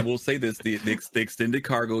 I will say this: the extended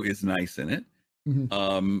cargo is nice in it.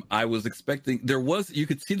 I was expecting you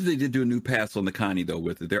could see that they did do a new pass on the Connie though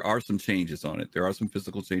with it. There are some changes on it. There are some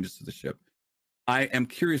physical changes to the ship. I am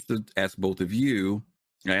curious to ask both of you.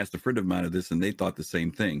 I asked a friend of mine of this, and they thought the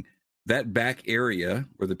same thing. That back area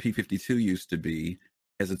where the P-52 used to be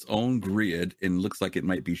has its own grid and looks like it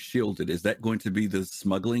might be shielded. Is that going to be the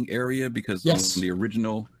smuggling area? Because on the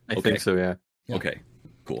original, I think so. Yeah. Okay.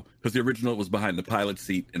 Cool. Because the original was behind the pilot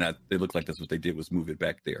seat, and it looked like that's what they did was move it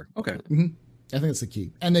back there. Okay. I think that's the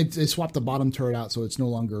key. And they swapped the bottom turret out, so it's no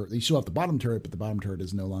longer. They still have the bottom turret, but the bottom turret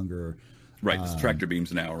is no longer. Right, it's tractor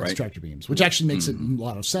beams now, right? It's tractor beams, which actually makes it a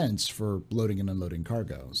lot of sense for loading and unloading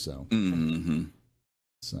cargo. So,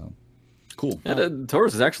 so cool. Yeah, the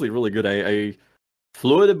Taurus is actually really good. I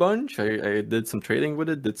flew it a bunch. I did some trading with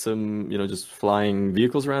it. Did some, just flying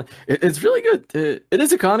vehicles around. It's really good. It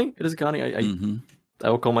is a Connie. I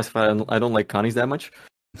will call myself. I don't like Connies that much,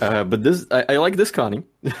 but this I like this Connie.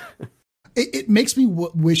 It makes me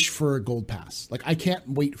wish for a gold pass. Like I can't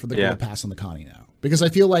wait for the gold pass on the Connie now. Because I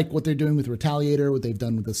feel like what they're doing with Retaliator, what they've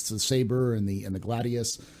done with the Saber and the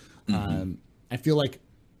Gladius, I feel like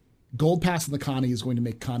Gold Pass on the Connie is going to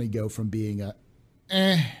make Connie go from being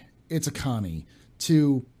it's a Connie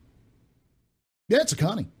to it's a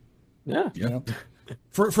Connie. Yeah.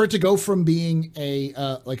 For it to go from being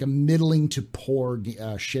a middling to poor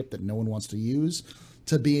ship that no one wants to use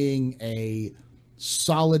to being a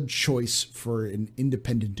solid choice for an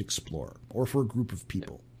independent explorer or for a group of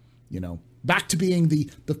people, Back to being the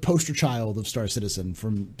poster child of Star Citizen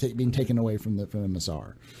from being taken away from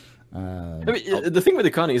MSR. The thing with the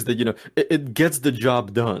Connie is that it gets the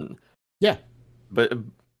job done. Yeah, but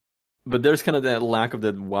there's kind of that lack of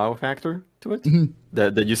that wow factor to it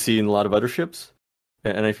that you see in a lot of other ships,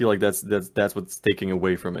 and I feel like that's what's taking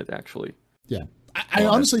away from it actually. Yeah, I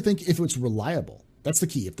honestly think if it's reliable, that's the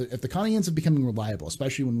key. If the Connie ends up becoming reliable,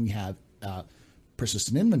 especially when we have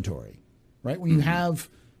persistent inventory, right? When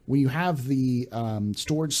you have the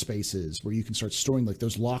storage spaces where you can start storing like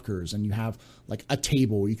those lockers, and you have like a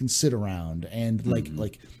table where you can sit around, and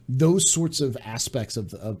like those sorts of aspects of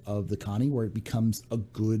the Connie, where it becomes a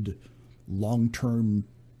good long-term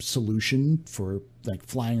solution for like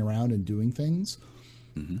flying around and doing things,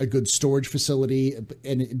 a good storage facility,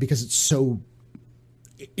 and because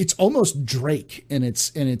it's almost Drake in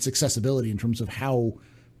its accessibility in terms of how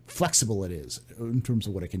flexible it is in terms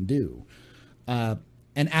of what it can do.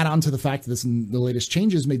 And add on to the fact that the latest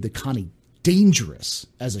changes made the Connie dangerous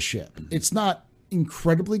as a ship. It's not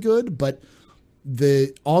incredibly good, but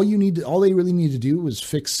all they really need to do was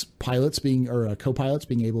fix pilots co-pilots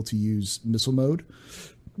being able to use missile mode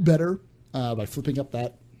better by flipping up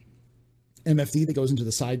that MFD that goes into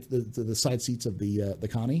the side seats of the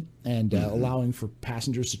Connie and allowing for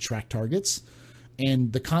passengers to track targets.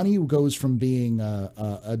 And the Connie goes from being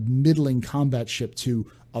a middling combat ship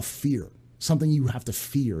to a fear. Something you have to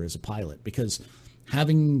fear as a pilot, because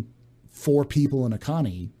having 5 people in a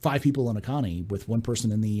Connie with one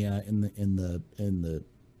person in the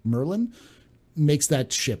Merlin makes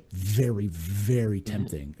that ship very, very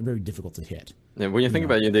tempting and very difficult to hit. And when you think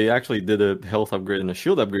about it, they actually did a health upgrade and a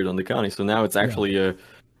shield upgrade on the Connie, so now it's actually a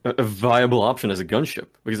viable option as a gunship,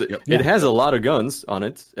 because it has a lot of guns on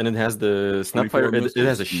it, and it has the Snapfire. It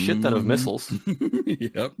has a shit ton of missiles.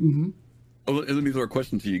 Yep. Well, let me throw a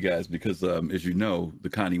question to you guys, because as you know, the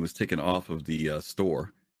Connie was taken off of the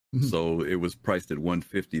store Mhm. So it was priced at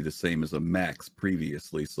 150, the same as a max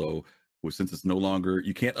previously. So since it's no longer,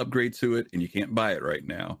 you can't upgrade to it and you can't buy it right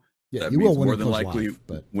now. Yeah, That you means will when more it than goes likely live,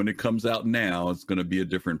 but when it comes out now, it's going to be a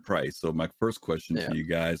different price. So my first question Yeah. to you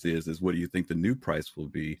guys is what do you think the new price will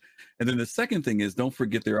be? And then the second thing is, don't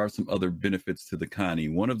forget there are some other benefits to the Connie.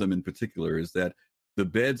 One of them in particular is that the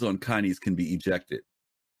beds on Connies can be ejected,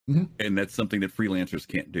 Mhm. and that's something that freelancers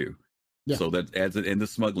can't do. Yeah. So that adds it in the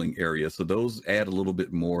smuggling area. So those add a little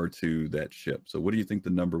bit more to that ship. So what do you think the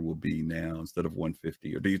number will be now instead of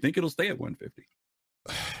 150, or do you think it'll stay at 150?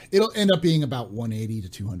 it'll end up being about 180 to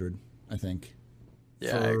 200, I think.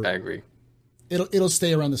 Yeah, For- I agree. It'll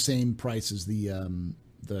stay around the same price as the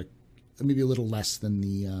maybe a little less than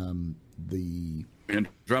the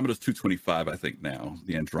Andromeda's 225, I think now.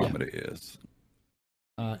 The Andromeda is.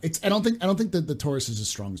 I don't think that the Taurus is as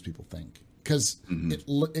strong as people think, because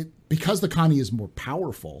Mhm. because the Connie is more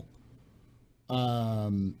powerful.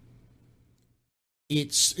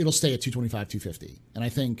 It'll stay at 225, 250, and I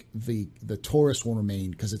think the Taurus will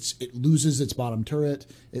remain because it loses its bottom turret,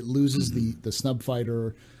 it loses the snub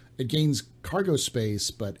fighter, it gains cargo space,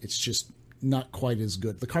 but it's just not quite as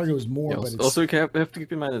good. The cargo is more, Yeah, but it's also, you have to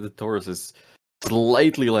keep in mind that the Taurus is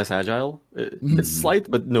slightly less agile. It's slight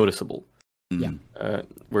but noticeable. Mhm.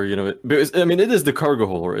 Where because I mean, it is the cargo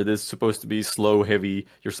holder. It is supposed to be slow, heavy.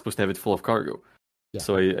 You're supposed to have it full of cargo. Yeah.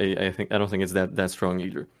 So I don't think it's that strong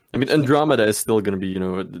either. I mean, Andromeda is still going to be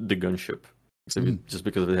the gunship, just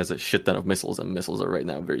because it has a shit ton of missiles, and missiles are right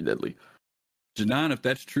now very deadly. Janan, if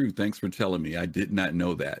that's true, thanks for telling me. I did not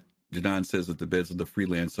know that. Janan says that the beds of the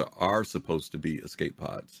Freelancer are supposed to be escape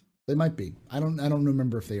pods. they might be. I don't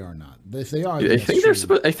remember if they are or not. If they are, I then think that's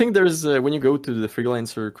true. I think there's when you go to the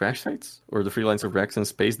Freelancer crash sites or the Freelancer wrecks in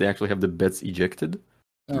space, they actually have the beds ejected.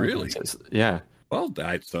 Oh, okay. Really? Yeah. Well,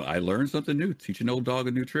 I learned something new. Teach an old dog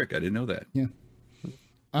a new trick. I didn't know that. Yeah.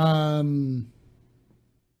 What am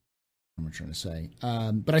I trying to say?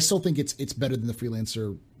 But I still think it's better than the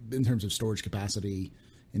Freelancer in terms of storage capacity,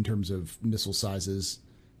 in terms of missile sizes.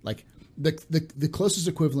 Like the closest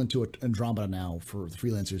equivalent to Andromeda now for the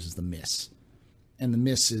Freelancers is the Miss, and the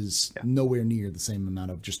Miss is nowhere near the same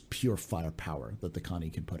amount of just pure firepower that the Connie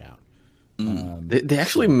can put out. They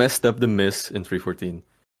actually messed up the Miss in 314.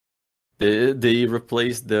 They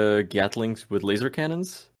replaced the Gatlings with laser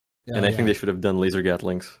cannons, and I think they should have done laser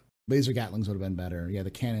Gatlings. Laser Gatlings would have been better. Yeah,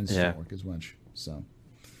 the cannons don't work as much. So,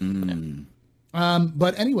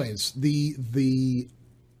 but anyways, the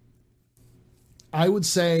I would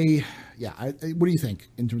say, what do you think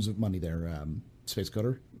in terms of money there, Space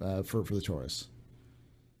Coder, for the Taurus?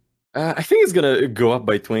 I think it's gonna go up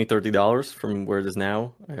by $20-$30 from where it is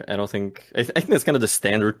now. I don't think. I think that's kind of the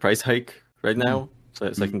standard price hike right now. So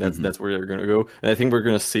I think that's where they're gonna go, and I think we're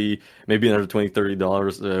gonna see maybe another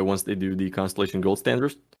 $20-$30 once they do the Constellation Gold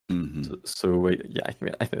standards. So I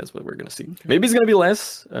think that's what we're gonna see. Maybe it's gonna be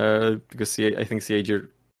less because I think CAG are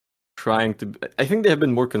trying to. I think they have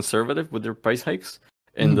been more conservative with their price hikes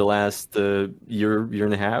in the last year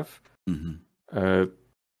and a half.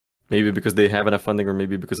 Maybe because they have enough funding, or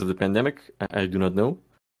maybe because of the pandemic. I do not know.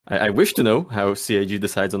 I wish to know how CAG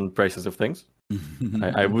decides on prices of things.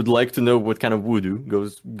 I would like to know what kind of voodoo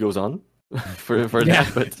goes on for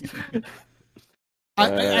that. But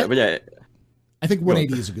but yeah, I think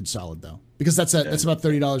 180 is a good solid though, because that's about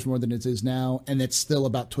 $30 more than it is now, and it's still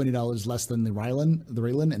about $20 less than the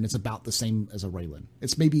Raylan, and it's about the same as a Raylan.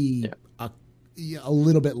 It's maybe a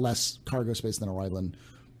little bit less cargo space than a Raylan,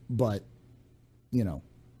 but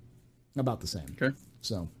about the same. Okay.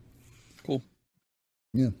 So Cool.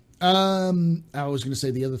 yeah. I was going to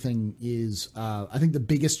say the other thing is, I think the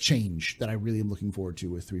biggest change that I really am looking forward to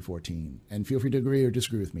with 314, and feel free to agree or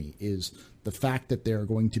disagree with me, is the fact that they're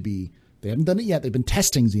going to be, they haven't done it yet. They've been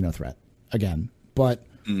testing Xenothreat again, but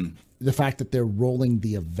the fact that they're rolling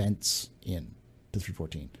the events in to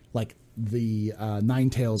 314, like the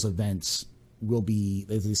Ninetales events will be,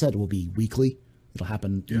 as they said, will be weekly. It'll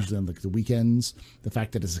happen usually on the weekends. The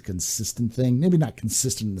fact that it's a consistent thing, maybe not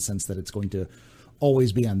consistent in the sense that it's going to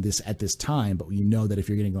always be on this at this time, but you know that if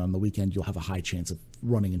you're getting it on the weekend, you'll have a high chance of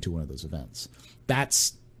running into one of those events.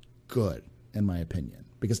 That's good, in my opinion,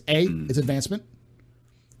 because A, it's advancement.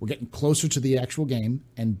 We're getting closer to the actual game,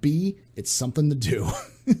 and B, it's something to do.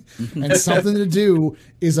 And something to do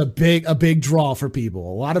is a big draw for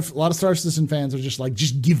people. A lot of Star Citizen fans are just like,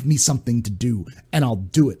 just give me something to do, and I'll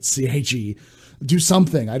do it. CHE. Do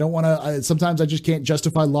something. I don't want to. Sometimes I just can't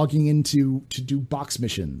justify logging in to do box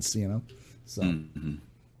missions. So I don't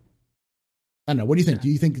know. What do you think? Do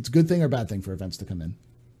you think it's a good thing or a bad thing for events to come in?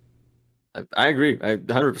 I agree. I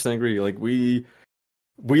 100% agree. Like we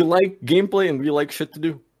like gameplay and we like shit to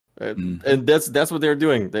do. And that's what they're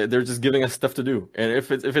doing. They're just giving us stuff to do. And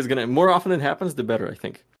if it's gonna more often it happens, the better, I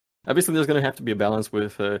think. Obviously, there's gonna have to be a balance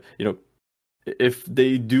with if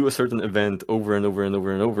they do a certain event over and over and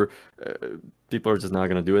over and over, people are just not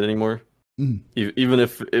gonna do it anymore. Even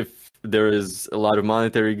if there is a lot of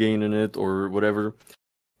monetary gain in it or whatever.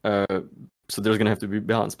 So there's gonna have to be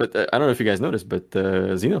balance. But I don't know if you guys noticed, but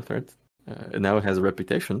Xenothreat now has a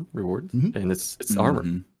reputation reward, and it's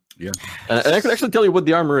armor. Yeah, and I could actually tell you what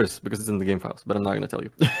the armor is because it's in the game files, but I'm not gonna tell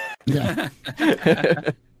you. Yeah.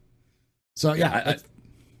 So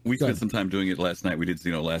we spent some time doing it last night. We did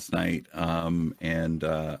Xeno last night, and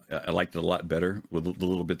I liked it a lot better. With the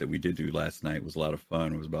little bit that we did do last night, it was a lot of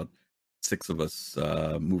fun. It was about 6 of us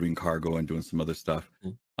moving cargo and doing some other stuff.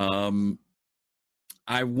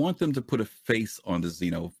 I want them to put a face on the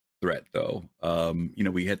Xeno threat, though.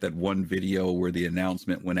 We had that one video where the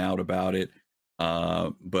announcement went out about it,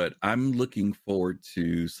 but I'm looking forward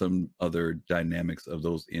to some other dynamics of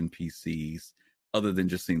those NPCs other than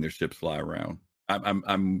just seeing their ships fly around.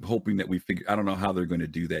 I'm hoping that we figure. I don't know how they're going to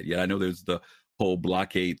do that yet. I know there's the whole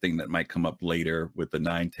blockade thing that might come up later with the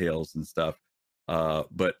Nine Tails and stuff,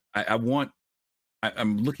 but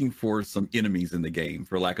I'm looking for some enemies in the game,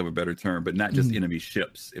 for lack of a better term, but not just enemy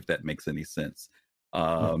ships, if that makes any sense.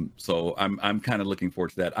 So I'm kind of looking forward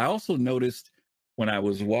to that. I also noticed when I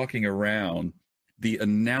was walking around the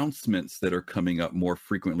announcements that are coming up more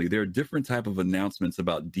frequently. There are different type of announcements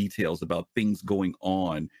about details about things going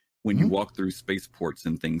on when you walk through spaceports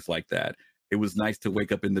and things like that. It was nice to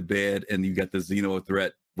wake up in the bed and you got the Xeno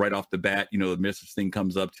threat right off the bat. The message thing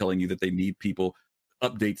comes up telling you that they need people.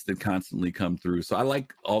 Updates that constantly come through. So I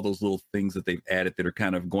like all those little things that they've added that are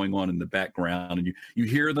kind of going on in the background, and you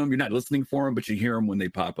hear them. You're not listening for them, but you hear them when they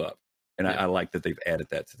pop up. And I like that they've added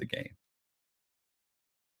that to the game.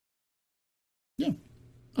 Yeah.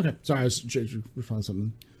 Okay. Sorry, I was refining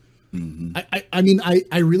something. I mean,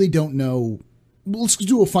 I really don't know. Let's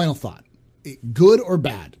do a final thought. Good or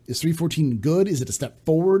bad? Is 3.14 good? Is it a step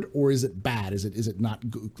forward, or is it bad? Is it not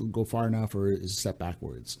go far enough, or is it a step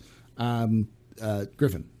backwards?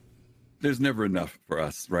 Griffin. There's never enough for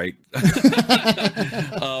us, right?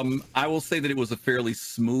 I will say that it was a fairly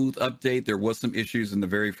smooth update. There was some issues in the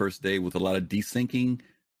very first day with a lot of desyncing.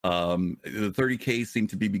 The 30K seem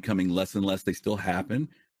to be becoming less and less. They still happen,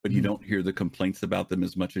 but you don't hear the complaints about them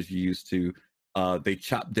as much as you used to. They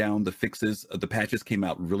chopped down the fixes. The patches came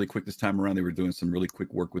out really quick this time around. They were doing some really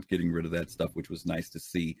quick work with getting rid of that stuff, which was nice to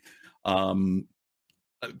see.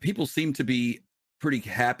 People seem to be pretty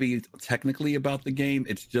happy technically about the game.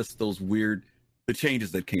 It's just the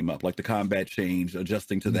changes that came up, like the combat change,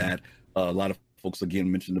 adjusting to that. A lot of folks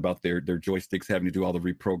again mentioned about their joysticks having to do all the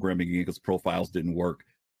reprogramming because profiles didn't work.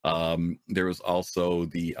 There was also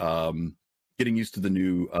the getting used to the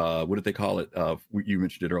new what did they call it? You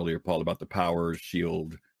mentioned it earlier, Paul, about the power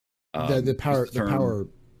shield. The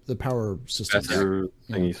power system.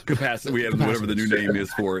 Capacity. We have whatever the new name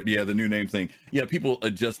is for it. Yeah, the new name thing. Yeah, people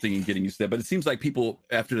adjusting and getting used to that. But it seems like people,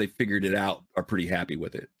 after they figured it out, are pretty happy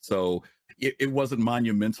with it. So it wasn't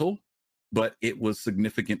monumental, but it was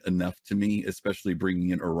significant enough to me, especially bringing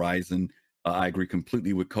in Horizon. I agree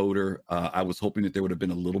completely with Coder. I was hoping that there would have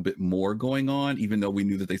been a little bit more going on, even though we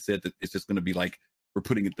knew that they said that it's just going to be like we're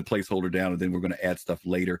putting the placeholder down and then we're going to add stuff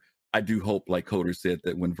later. I do hope, like Coder said,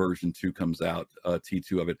 that when version 2 comes out,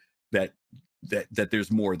 T2 of it, that there's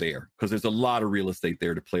more there, because there's a lot of real estate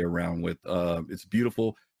there to play around with. It's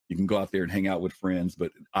beautiful. You can go out there and hang out with friends,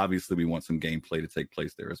 but obviously we want some gameplay to take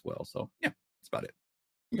place there as well. So yeah, that's about it.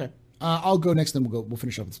 Okay, I'll go next, then we'll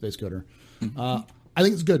finish up with Space Coder. I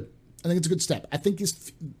think it's good. I think it's a good step. I think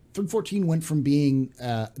 3.14 went from being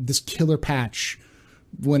this killer patch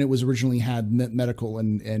when it was originally had medical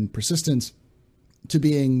and persistence to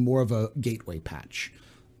being more of a gateway patch.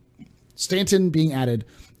 Stanton being added,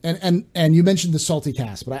 and you mentioned the salty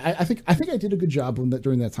cast, but I think I did a good job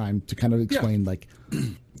during that time to kind of explain like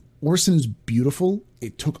Orison is beautiful.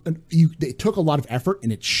 It took a lot of effort,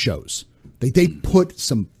 and it shows. They put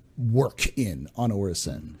some work in on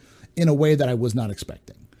Orison in a way that I was not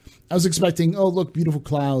expecting. I was expecting, oh look, beautiful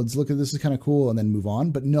clouds. Look at this, is kind of cool, and then move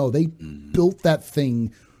on. But no, they built that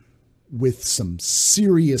thing with some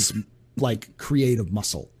serious like creative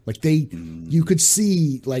muscle. Like you could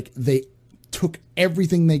see like they took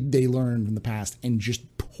everything they learned in the past and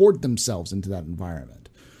just poured themselves into that environment.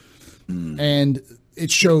 And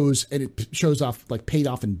it shows off, like paid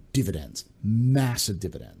off in dividends, massive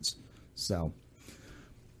dividends. So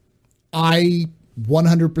I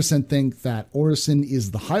 100% think that Orison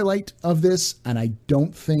is the highlight of this. And I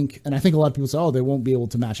think a lot of people say, oh, they won't be able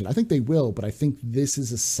to match it. I think they will, but I think this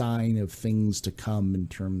is a sign of things to come in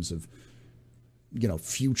terms of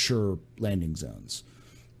future landing zones.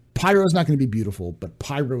 Pyro is not going to be beautiful, but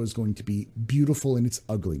Pyro is going to be beautiful in its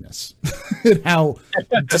ugliness and how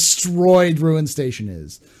destroyed Ruin Station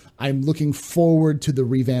is. I'm looking forward to the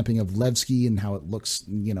revamping of Levski and how it looks,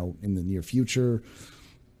 in the near future.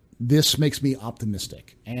 This makes me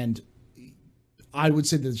optimistic. And I would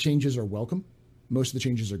say that the changes are welcome. Most of the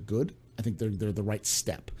changes are good. I think they're the right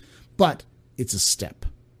step. But it's a step.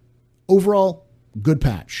 Overall, good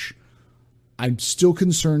patch. I'm still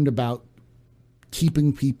concerned about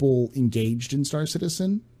keeping people engaged in Star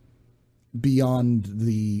Citizen beyond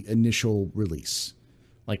the initial release.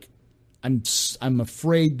 Like, I'm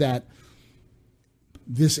afraid that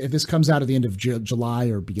if this comes out at the end of July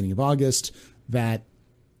or beginning of August, that,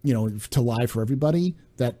 to lie for everybody,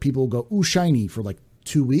 that people will go, ooh, shiny for like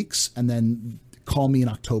 2 weeks and then call me in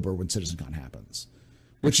October when CitizenCon happens,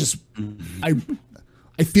 which is, I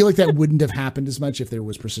feel like that wouldn't have happened as much if there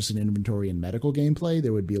was persistent inventory and medical gameplay.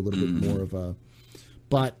 There would be a little bit more of a,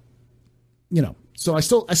 but so I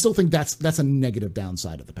still think that's a negative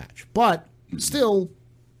downside of the patch, but still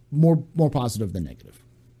more positive than negative.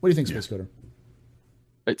 What do you think, Space Coder?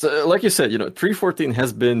 It's like you said, 3.14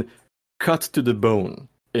 has been cut to the bone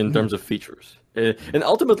in terms of features, and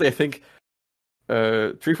ultimately, I think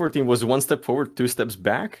 3.14 was one step forward, 2 steps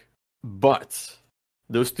back, but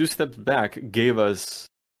those 2 steps back gave us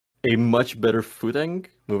a much better footing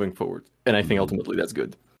moving forward, and I think ultimately that's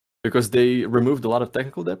good. Because they removed a lot of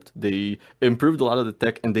technical debt, they improved a lot of the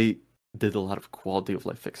tech, and they did a lot of quality of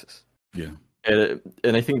life fixes. Yeah.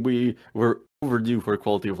 And I think we were overdue for a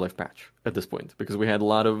quality of life patch at this point, because we had a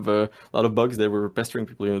lot of bugs that were pestering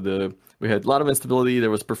people. We had a lot of instability.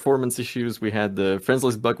 There was performance issues. We had the friends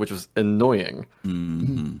list bug, which was annoying.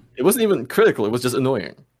 Mm-hmm. It wasn't even critical. It was just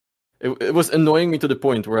annoying. It was annoying me to the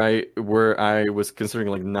point where I was considering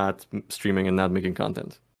like not streaming and not making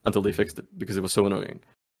content until they fixed it, because it was so annoying.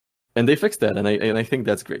 And they fixed that, and I think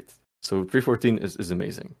that's great. So 3.14 is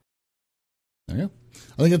amazing. There you go.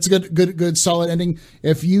 I think that's a good solid ending.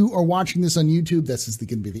 If you are watching this on YouTube, this is going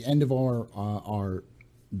to be the end of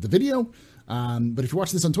the video. But if you're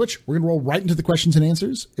watching this on Twitch, we're going to roll right into the questions and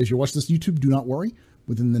answers. As you're watching this YouTube, do not worry.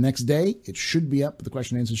 Within the next day, it should be up. The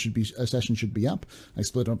question and answer session should be up. I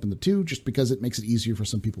split it up into 2 just because it makes it easier for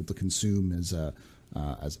some people to consume as a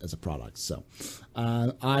product. So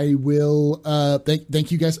I will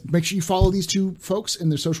thank you guys. Make sure you follow these 2 folks in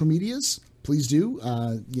their social medias. Please do.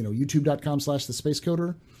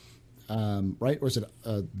 youtube.com/thespacecoder. Right? Or is it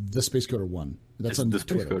the Space Coder 1? That's on the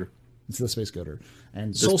Twitter. Space Coder. It's the Space Coder.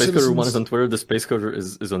 And the Soul Space Citizens, Coder 1 is on Twitter. The Space Coder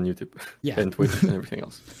is on YouTube. Yeah. And Twitch and everything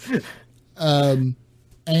else.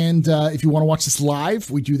 And if you want to watch this live,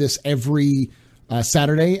 we do this every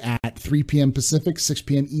Saturday at 3 p.m. Pacific, 6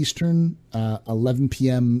 p.m. Eastern, 11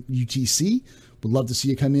 p.m. UTC. Would love to see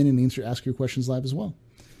you come in and ask your questions live as well.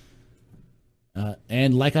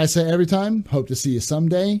 And like I say every time, hope to see you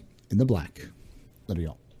someday in the black. Later,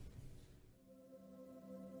 y'all.